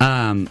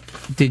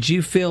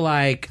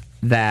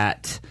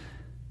that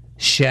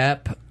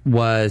Shep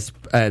was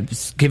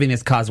giving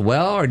his cause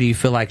well, or do you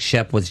feel like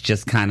Shep was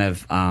just kind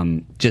of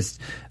just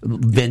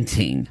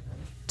venting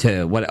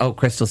to what? Oh,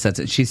 Crystal says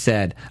it. She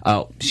said,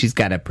 "Oh, she's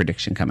got a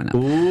prediction coming up."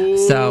 Ooh,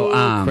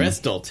 so,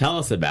 Crystal, tell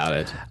us about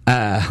it.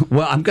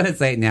 Well, I'm going to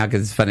say it now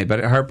because it's funny,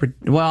 but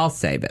I'll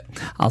save it.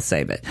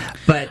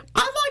 But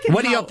I like it.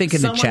 What do y'all think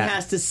in the chat? Someone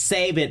has to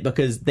save it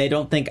because they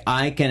don't think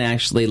I can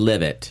actually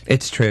live it.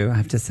 It's true. I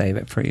have to save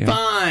it for you.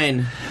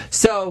 Fine.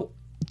 So,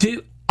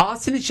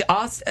 Austin, it's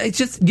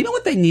just, you know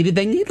what they needed?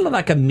 They needed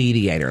like a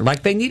mediator.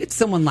 Like they needed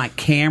someone like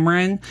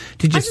Cameron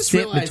to just I just sit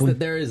realized between. that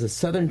there is a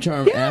Southern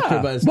Charm Yeah.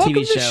 AfterBuzz Welcome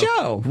TV to the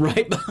show.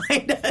 right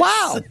behind us.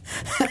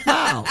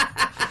 Wow.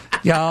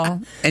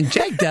 Y'all. And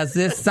Jake does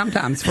this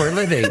sometimes for a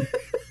living.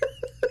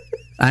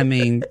 I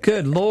mean,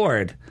 good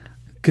Lord.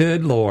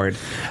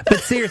 But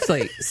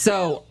seriously,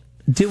 so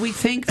do we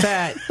think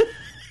that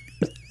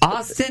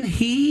Austin,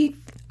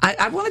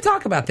 I want to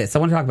talk about this. I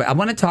want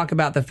to talk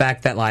about the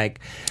fact that,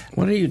 like,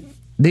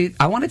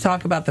 I want to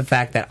talk about the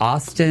fact that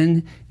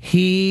Austin,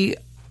 he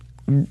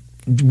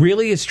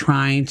really is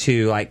trying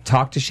to like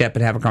talk to Shep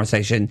and have a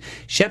conversation.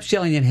 Shep's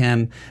yelling at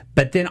him,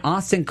 but then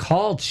Austin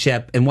called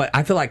Shep, and what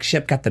I feel like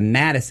Shep got the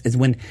maddest is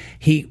when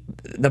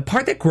the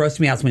part that grossed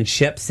me out is when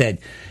Shep said,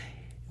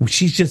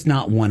 she's just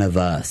not one of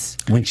us.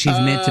 When she's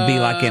meant to be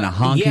like in a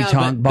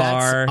honky-tonk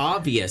bar. That's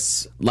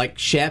obvious. Like,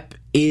 Shep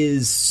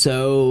is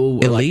so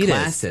elitist. Like,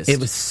 classist. It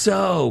was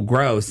so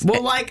gross.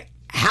 Well, like,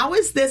 how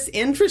is this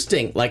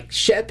interesting? Like,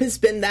 Shep has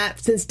been that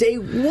since day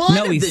one.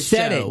 No, he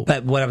said show. it.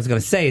 But what I was going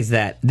to say is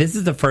that this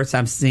is the first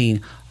time I've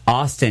seen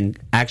Austin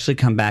actually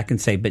come back and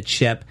say, but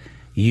Shep,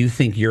 you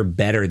think you're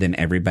better than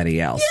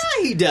everybody else.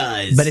 Yeah, he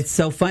does. But it's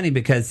so funny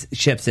because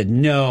Shep said,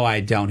 no,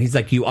 I don't. He's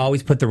like, you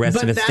always put the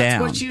rest of us down. But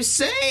that's what you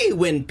say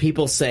when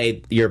people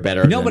say you're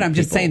better No, than but I'm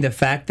just people. saying the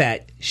fact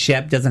that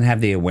Shep doesn't have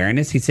the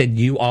awareness. He said,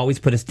 you always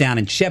put us down.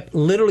 And Shep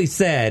literally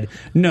said,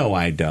 no,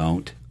 I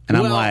don't. And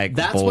I'm like,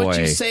 that's boy. what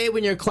you say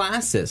when you're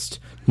classist.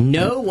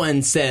 No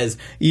one says,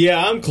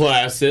 yeah, I'm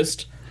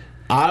classist.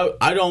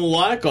 I don't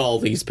like all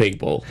these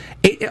people.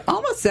 It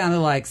almost sounded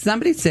like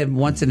somebody said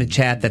once in the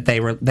chat that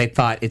they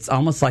thought it's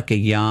almost like a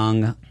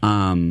young.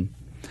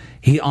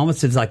 He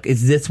almost is like,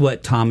 is this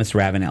what Thomas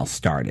Ravenel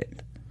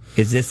started?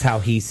 Is this how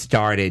he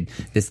started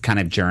this kind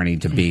of journey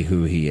to be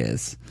who he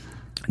is?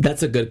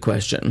 That's a good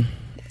question.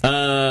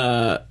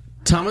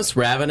 Thomas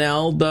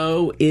Ravenel,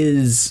 though,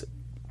 is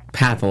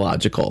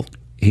pathological.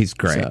 He's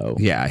great. So,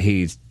 yeah,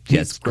 he's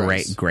just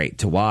gross. great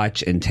to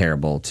watch and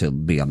terrible to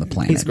be on the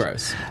planet. He's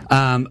gross.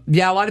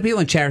 Yeah, a lot of people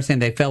in chat are saying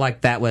they felt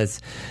like that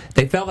was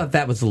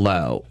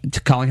low,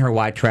 calling her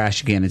white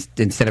trash again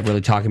instead of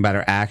really talking about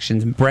her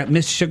actions.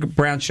 Miss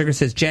Brown Sugar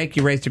says, Jake,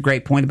 you raised a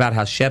great point about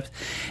how Shep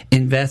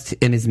invests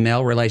in his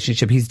male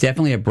relationship. He's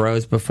definitely a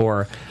bros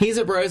before. He's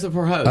a bros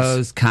before hoes.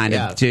 Hoes kind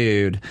of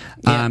dude.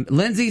 Yeah.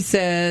 Lindsay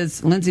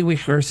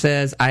Wicker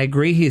says, I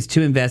agree he is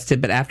too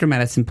invested, but after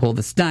Madison pulled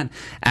the stunt,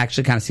 I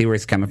actually kind of see where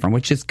he's coming from,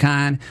 which is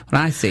kind of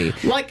what I see.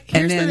 Like,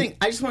 here's the thing.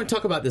 I just want to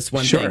talk about this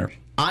one thing.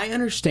 I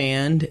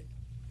understand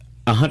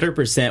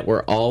 100%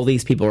 where all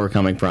these people are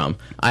coming from.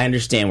 I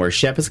understand where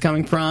Shep is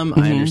coming from.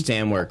 I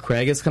understand where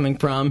Craig is coming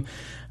from.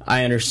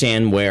 I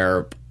understand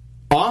where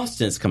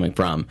Austin is coming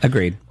from.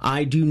 Agreed.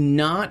 I do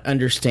not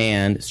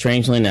understand,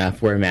 strangely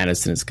enough, where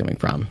Madison is coming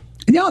from.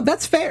 No,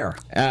 that's fair.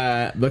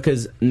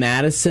 Because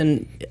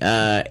Madison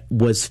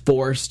was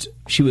forced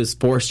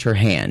her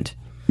hand.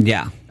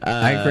 Yeah,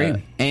 I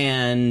agree.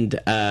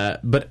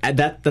 But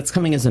that's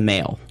coming as a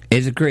male.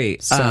 Is agree.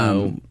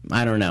 So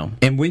I don't know.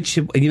 And when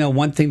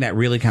one thing that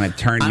really kind of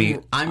turned me,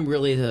 I'm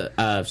really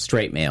a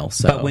straight male.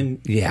 So, but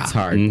it's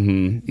hard.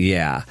 Mm-hmm,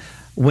 yeah.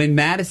 When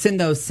Madison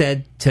though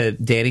said to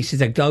Danny,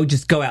 she's like, "Oh,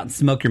 just go out and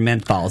smoke your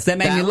menthols." That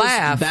made me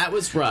laugh. That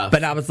was rough.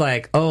 But I was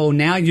like, "Oh,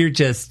 now you're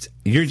just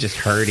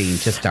hurting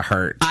just to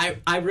hurt."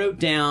 I wrote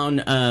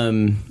down,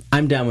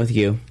 "I'm done with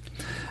you,"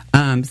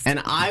 and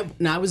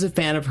I was a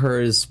fan of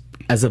hers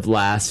as of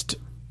last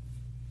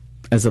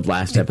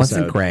episode. It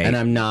wasn't great, and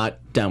I'm not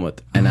done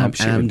with. And I'm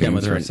done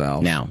with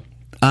herself now.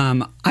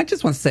 I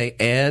just want to say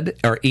Ed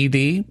or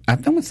Ed. I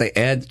don't want to say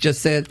Ed.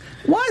 Just said,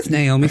 "Why is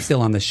Naomi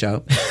still on the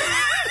show?"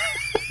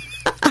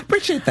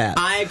 appreciate that.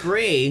 I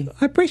agree.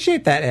 I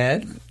appreciate that,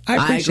 Ed. I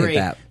appreciate agree.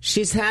 that.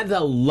 She's had a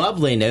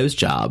lovely nose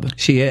job.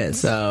 She is.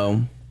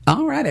 So,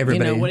 all right,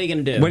 everybody. what are you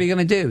going to do? What are you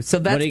going to do? So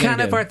that's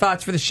kind of our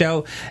thoughts for the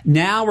show.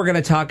 Now we're going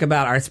to talk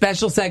about our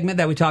special segment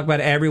that we talk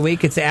about every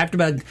week. It's the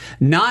AfterBuzz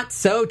Not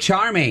So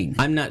Charming.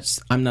 I'm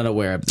not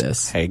aware of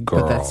this. Hey,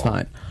 girl. But that's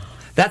fine.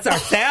 That's our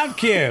sound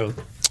cue.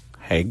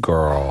 Hey,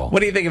 girl. What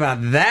do you think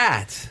about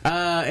that?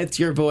 It's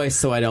your voice,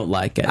 so I don't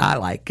like it. I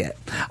like it.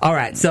 All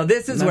right, so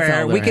this is That's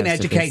where all we there can has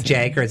to be educate said.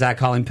 Jake, or as I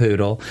call him,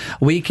 Poodle.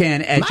 We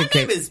can educate.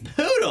 My name is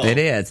Poodle. It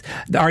is.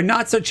 Our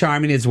Not So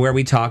Charming is where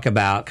we talk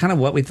about kind of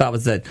what we thought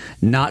was a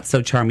not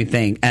so charming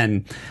thing.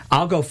 And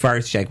I'll go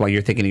first, Jake, while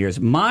you're thinking of yours.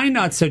 My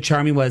Not So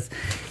Charming was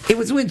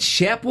when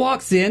Shep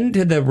walks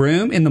into the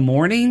room in the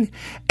morning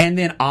and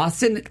then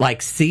Austin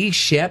sees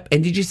Shep.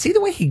 And did you see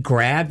the way he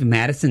grabbed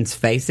Madison's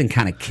face and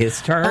kind of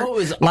kissed her? Oh, it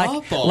was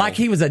awful. Like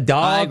he was a I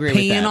dog agree with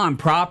peeing that. on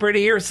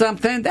property or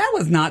something. That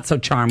was not so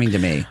charming to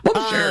me. What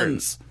was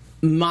yours?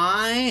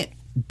 My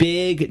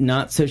big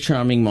not so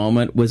charming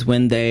moment was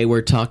when they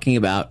were talking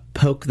about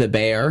Poke the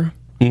Bear.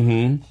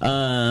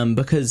 Mm-hmm.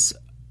 Because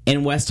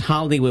in West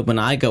Hollywood, when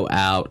I go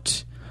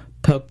out,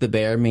 Poke the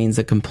Bear means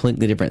a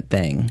completely different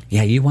thing.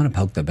 Yeah, you want to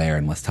poke the bear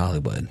in West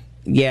Hollywood.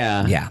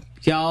 Yeah. Yeah.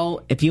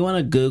 Y'all, if you want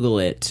to Google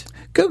it,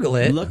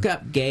 look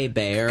up gay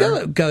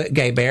bear. Go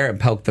gay bear and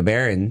poke the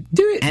bear and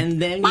do it.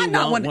 And then you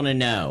won't want to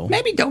know.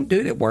 Maybe don't do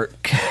it at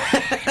work.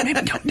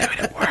 Maybe don't do it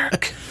at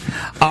work.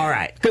 All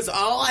right. Because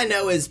all I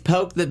know is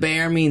poke the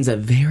bear means a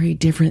very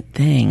different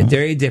thing.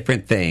 Very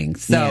different thing.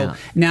 So, Yeah.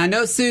 now I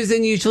know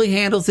Susan usually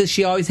handles this.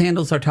 She always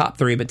handles our top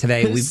three, but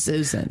today Who's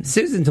Susan?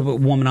 Susan's a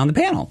woman on the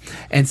panel.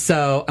 And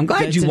so I'm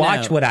glad Good you to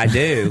watch know. what I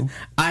do.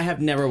 I have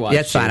never watched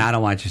That's fine. it. I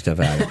don't watch your stuff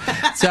either.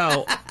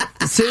 So,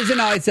 Susan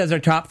always says our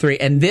top three.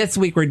 And this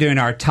week we're doing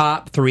our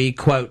top three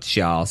quotes,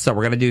 y'all. So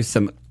we're going to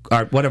do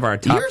one of our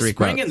top You're three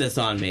springing quotes. this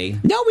on me.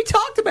 No, we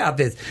talked about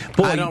this.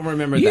 Boy, I don't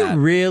remember you that.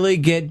 You really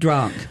get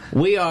drunk.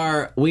 We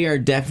are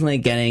definitely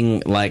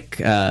getting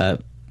curly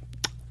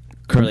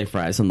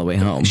fries on the way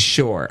home.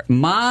 Sure.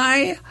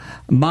 My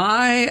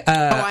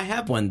I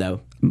have one though.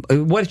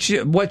 what's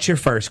your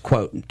first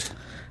quote?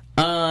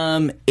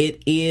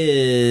 It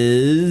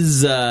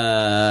is.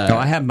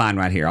 I have mine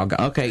right here. I'll go.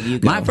 Okay, you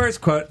go. My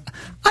first quote.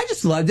 I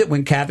just loved it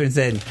when Catherine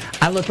said,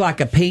 "I look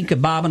like a pink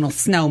abominable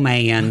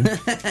snowman."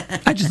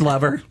 I just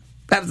love her.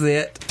 That was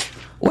it.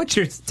 What's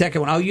your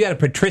second one? Oh, you had a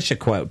Patricia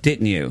quote,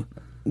 didn't you?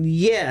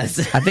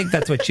 Yes. I think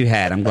that's what you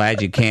had. I'm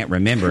glad you can't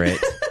remember it.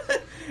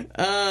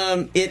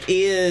 It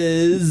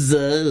is.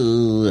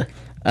 It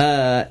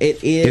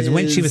is. It's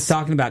when she was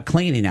talking about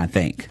cleaning, I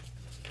think.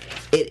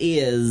 It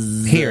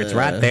is. Here, it's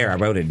right there. I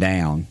wrote it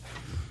down.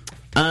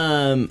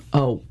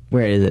 Oh,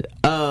 where is it?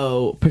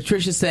 Oh,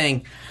 Patricia's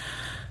saying,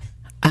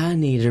 I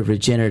need a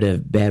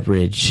regenerative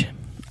beverage.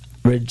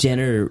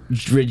 Regenerative.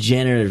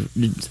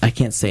 I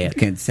can't say it.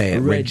 Can't say it.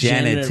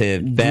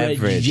 Regenerative beverage.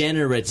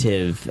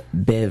 Regenerative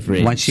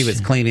beverage. When she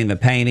was cleaning the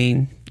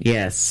painting.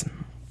 Yes.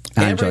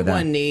 I enjoyed that.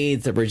 Everyone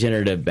needs a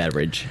regenerative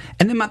beverage.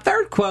 And then my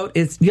third quote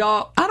is,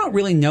 y'all, I don't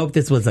really know if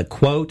this was a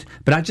quote,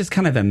 but I just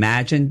kind of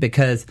imagined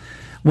because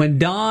when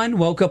Don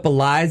woke up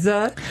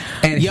Eliza,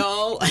 and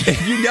Y'all,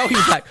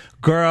 he's like,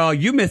 girl,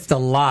 you missed a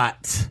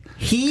lot.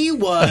 he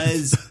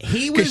was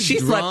Because she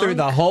slept drunk. through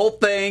the whole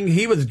thing.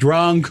 He was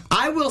drunk.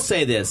 I will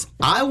say this.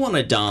 I want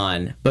a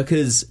Don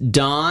because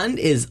Don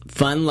is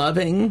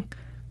fun-loving,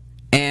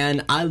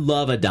 and I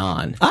love a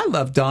Don. I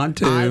love Don,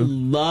 too. I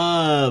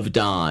love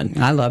Don.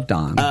 I love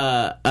Don.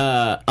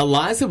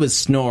 Eliza was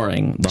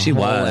snoring the she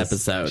whole was.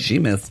 episode. She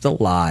missed a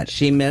lot.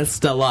 She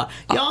missed a lot.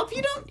 Y'all,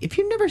 if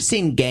you've never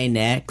seen Gay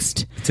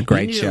Next, It's a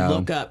great you need show. to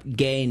look up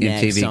Gay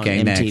Next MTV, on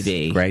Gay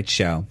MTV. Next. Great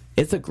show.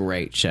 It's a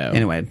great show.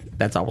 Anyway,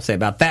 that's all we'll say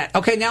about that.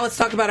 Okay, now let's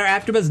talk about our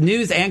AfterBuzz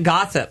news and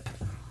gossip.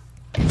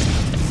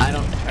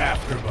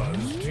 AfterBuzz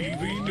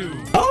TV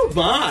News. Oh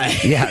my!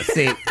 Yeah,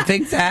 see,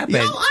 things happen.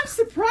 Yo, I'm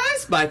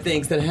surprised by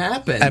things that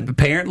happen.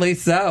 Apparently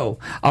so.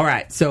 All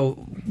right,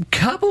 so a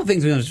couple of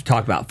things we want to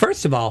talk about.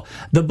 First of all,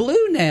 the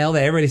blue nail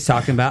that everybody's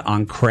talking about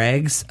on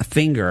Craig's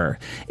finger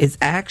is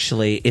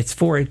actually it's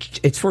for a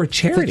for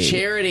charity.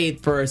 charity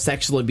for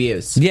sexual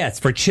abuse. Yes,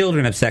 for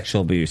children of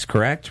sexual abuse.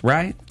 Correct?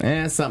 Right?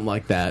 Something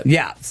like that.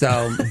 Yeah.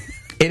 So.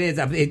 It is.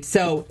 It's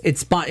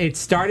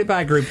started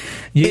by a group.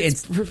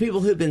 It's for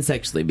people who've been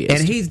sexually abused.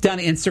 And he's done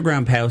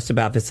Instagram posts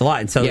about this a lot.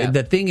 And so Yeah.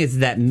 the thing is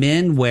that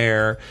men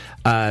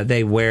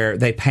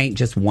they paint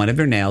just one of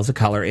their nails a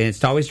color, and it's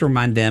to always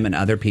remind them and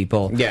other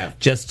people,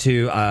 just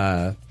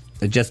about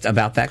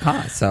that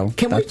cause. So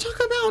Can we talk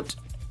about?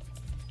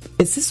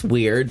 Is this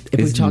weird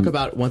if we talk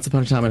about Once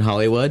Upon a Time in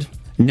Hollywood?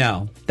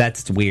 No,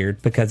 that's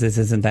weird because this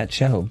isn't that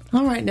show.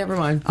 All right, never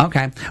mind.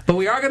 Okay, but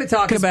we are going to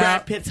talk Because about.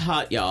 Brad Pitt's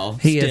hot, y'all.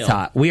 He Still. is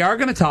hot. We are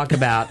going to talk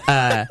about,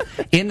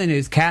 in the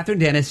news, Catherine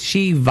Dennis,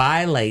 she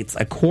violates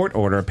a court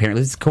order,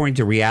 apparently. This is according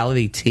to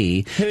Reality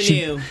T. Who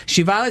knew?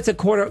 She violates a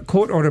court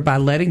order by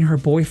letting her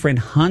boyfriend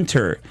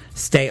Hunter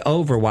stay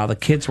over while the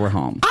kids were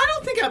home. I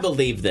don't think I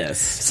believe this.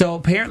 So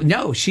apparently,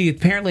 no, she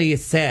apparently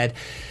said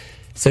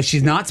So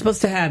she's not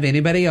supposed to have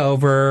anybody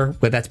over,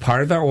 but that's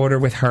part of their order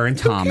with her and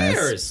Thomas.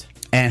 cares?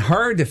 And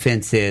her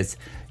defense is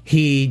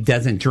he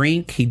doesn't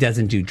drink, he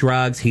doesn't do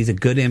drugs, he's a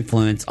good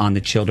influence on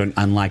the children,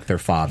 unlike their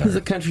father. He's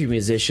a country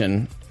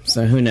musician,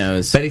 so who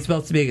knows? But he's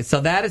supposed to be.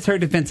 So that is her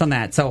defense on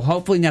that. So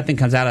hopefully nothing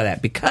comes out of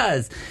that.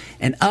 Because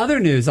in other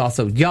news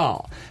also,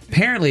 y'all,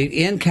 apparently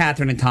in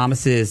Catherine and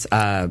Thomas's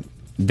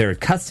their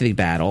custody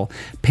battle,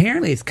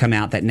 apparently it's come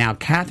out that now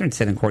Catherine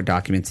said in court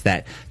documents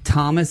that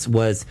Thomas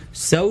was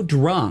so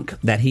drunk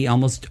that he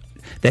almost...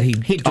 that he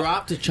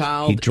dropped a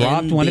child. He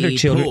dropped one of their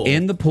children pool.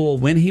 in the pool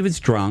when he was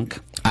drunk.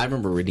 I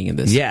remember reading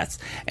this. Yes,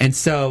 and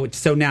so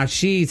now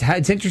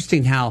it's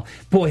interesting how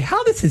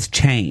this has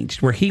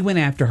changed. Where he went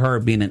after her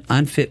being an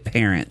unfit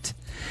parent,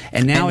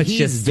 and now it's he's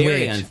just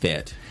very switched.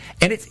 unfit.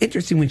 And it's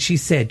interesting when she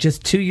said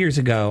just 2 years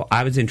ago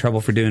I was in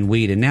trouble for doing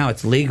weed, and now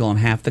it's legal in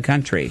half the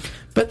country.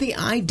 But the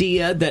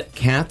idea that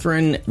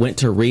Catherine went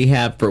to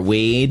rehab for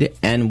weed,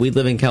 and we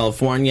live in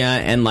California,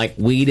 and like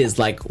weed is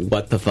like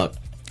what the fuck.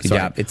 Sorry.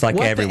 Yeah, it's like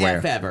what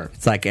everywhere. The F ever.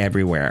 It's like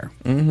everywhere.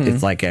 Mm-hmm.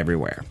 It's like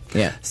everywhere.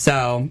 Yeah.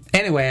 So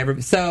anyway,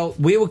 so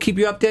we will keep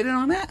you updated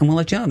on that, and we'll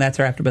let you know. That's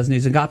our AfterBuzz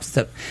News and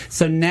Gossip.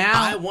 So now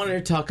I wanted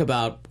to talk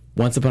about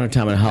Once Upon a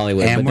Time in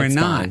Hollywood, and but we're that's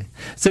not. fine.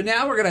 So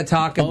now we're going to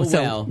talk. Oh,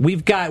 so well. we're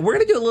going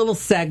to do a little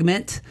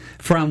segment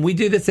from. We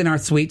do this in our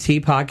Sweet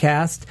Tea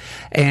podcast,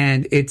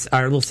 and it's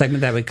our little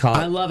segment that we call.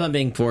 I love I'm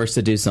being forced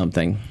to do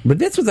something. But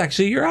this was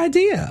actually your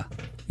idea.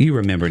 You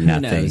remember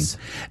nothing. knows?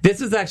 This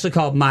is actually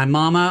called My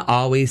Mama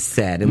Always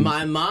Said. And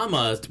My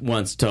mama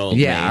once told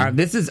me.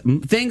 this is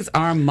things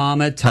our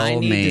mama told I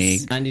need me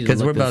to because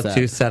look we're this both up.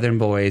 two Southern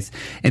boys,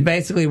 and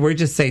basically we're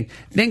just saying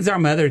things our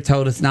mother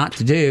told us not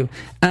to do.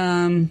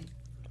 And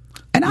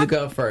You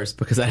go first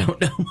because I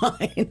don't know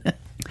mine.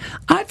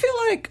 I feel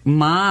like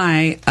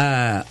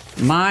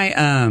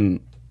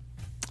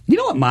you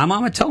know what my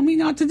mama told me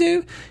not to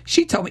do?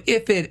 She told me,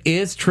 if it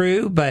is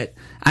true, but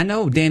I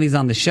know Danny's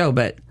on the show,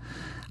 but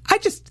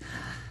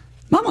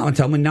my mama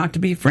told me not to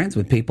be friends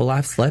with people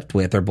I've slept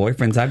with or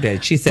boyfriends I've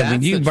dated. She said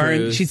That's the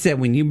truth. She said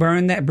when you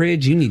burn that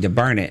bridge, you need to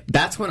burn it.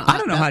 That's when I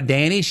don't know how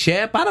Danny,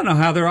 Shep, I don't know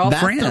how they're all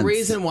That's friends. the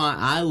reason why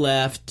I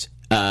left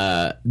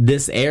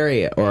this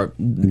area or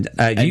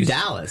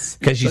Dallas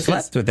because you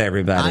slept with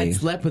everybody. I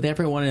slept with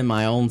everyone in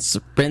my own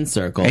friend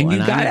circle, and you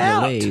got I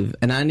out. need to leave,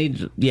 and I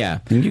need,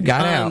 and you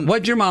got out.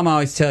 What'd your mama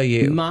always tell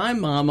you? My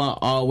mama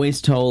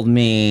always told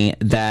me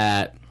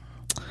that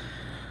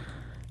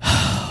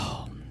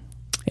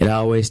it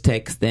always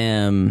takes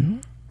them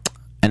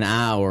an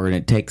hour and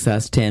it takes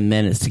us 10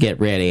 minutes to get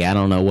ready. I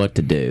don't know what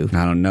to do.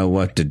 I don't know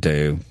what to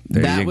do.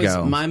 There you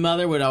go. My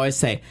mother would always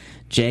say,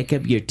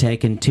 Jacob, you're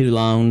taking too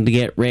long to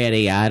get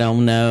ready. I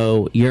don't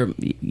know. You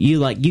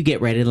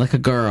get ready like a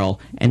girl.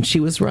 And she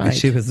was right.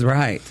 She was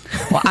right.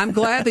 Well, I'm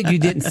glad that you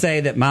didn't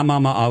say that my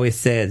mama always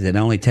says it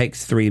only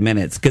takes 3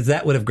 minutes, because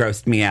that would have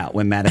grossed me out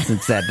when Madison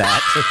said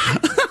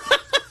that.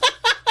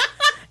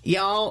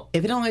 Y'all,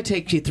 if it only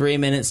takes you 3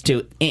 minutes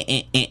to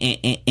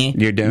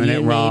you're doing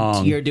it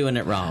wrong. You're doing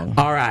it wrong.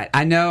 All right.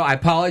 I know. I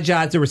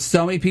apologize. There were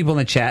so many people in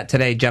the chat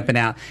today jumping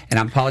out, and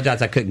I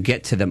apologize I couldn't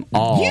get to them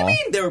all. You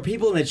mean there were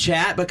people in the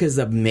chat because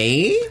of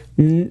me?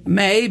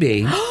 Maybe.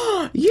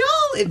 Y'all,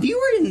 if you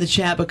were in the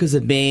chat because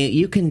of me,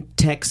 you can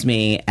text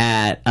me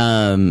at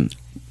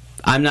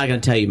I'm not going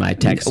to tell you my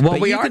text.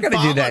 Well, we are going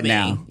to do that me.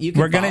 now. You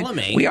can follow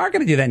me. We are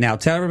going to do that now.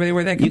 Tell everybody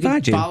where they can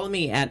find you. Follow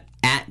me at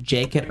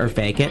Jake It or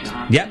Fake It.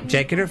 Yep,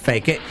 Jake It or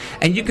Fake It.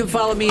 And you can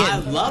follow me I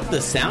love the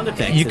sound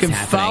effects. You can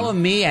follow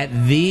me at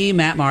the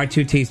Matt Maher,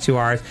 2 T's, 2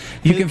 R's.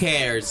 Who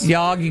cares?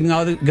 Y'all, you can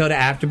go to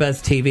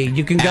AfterBuzz TV.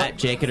 You can go at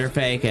Jake It or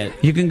Fake It.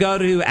 You can go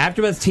to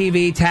AfterBuzz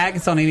TV, tag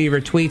us on any of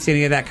your tweets,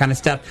 any of that kind of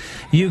stuff.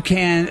 You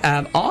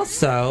can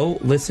also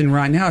listen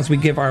right now as we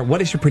give our,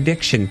 what is your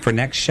prediction for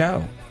next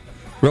show?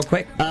 Real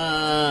quick.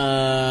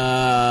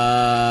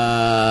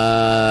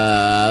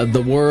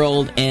 The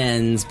world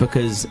ends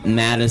because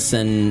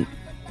Madison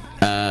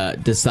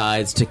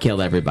decides to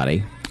kill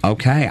everybody.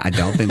 Okay, I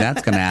don't think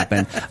that's going to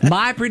happen.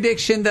 My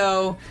prediction,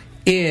 though,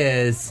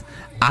 is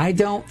I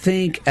don't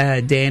think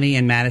Danny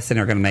and Madison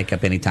are going to make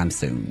up anytime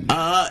soon.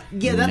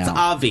 Yeah, that's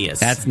obvious.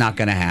 That's not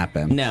going to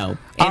happen. No.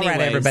 All Anyways,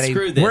 right, everybody.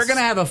 screw this. We're going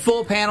to have a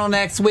full panel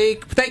next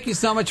week. Thank you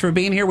so much for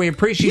being here. We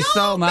appreciate you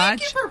so much.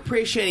 Thank you for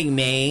appreciating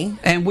me.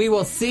 And we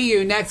will see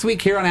you next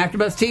week here on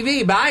AfterBuzz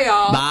TV. Bye,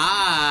 y'all.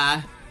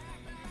 Bye.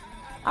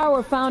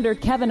 Our founder,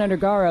 Kevin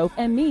Undergaro,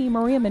 and me,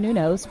 Maria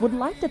Menounos, would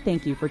like to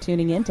thank you for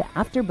tuning in to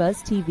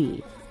AfterBuzz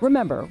TV.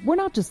 Remember, we're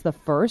not just the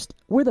first,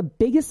 we're the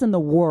biggest in the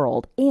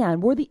world,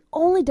 and we're the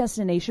only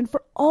destination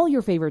for all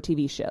your favorite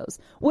TV shows.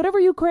 Whatever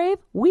you crave,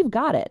 we've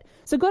got it.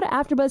 So go to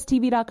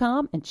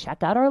AfterBuzzTV.com and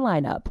check out our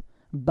lineup.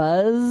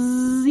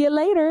 Buzz you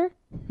later.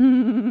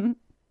 The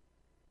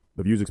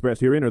views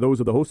expressed herein are those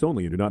of the hosts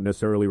only and do not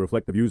necessarily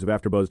reflect the views of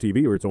AfterBuzz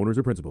TV or its owners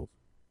or principals.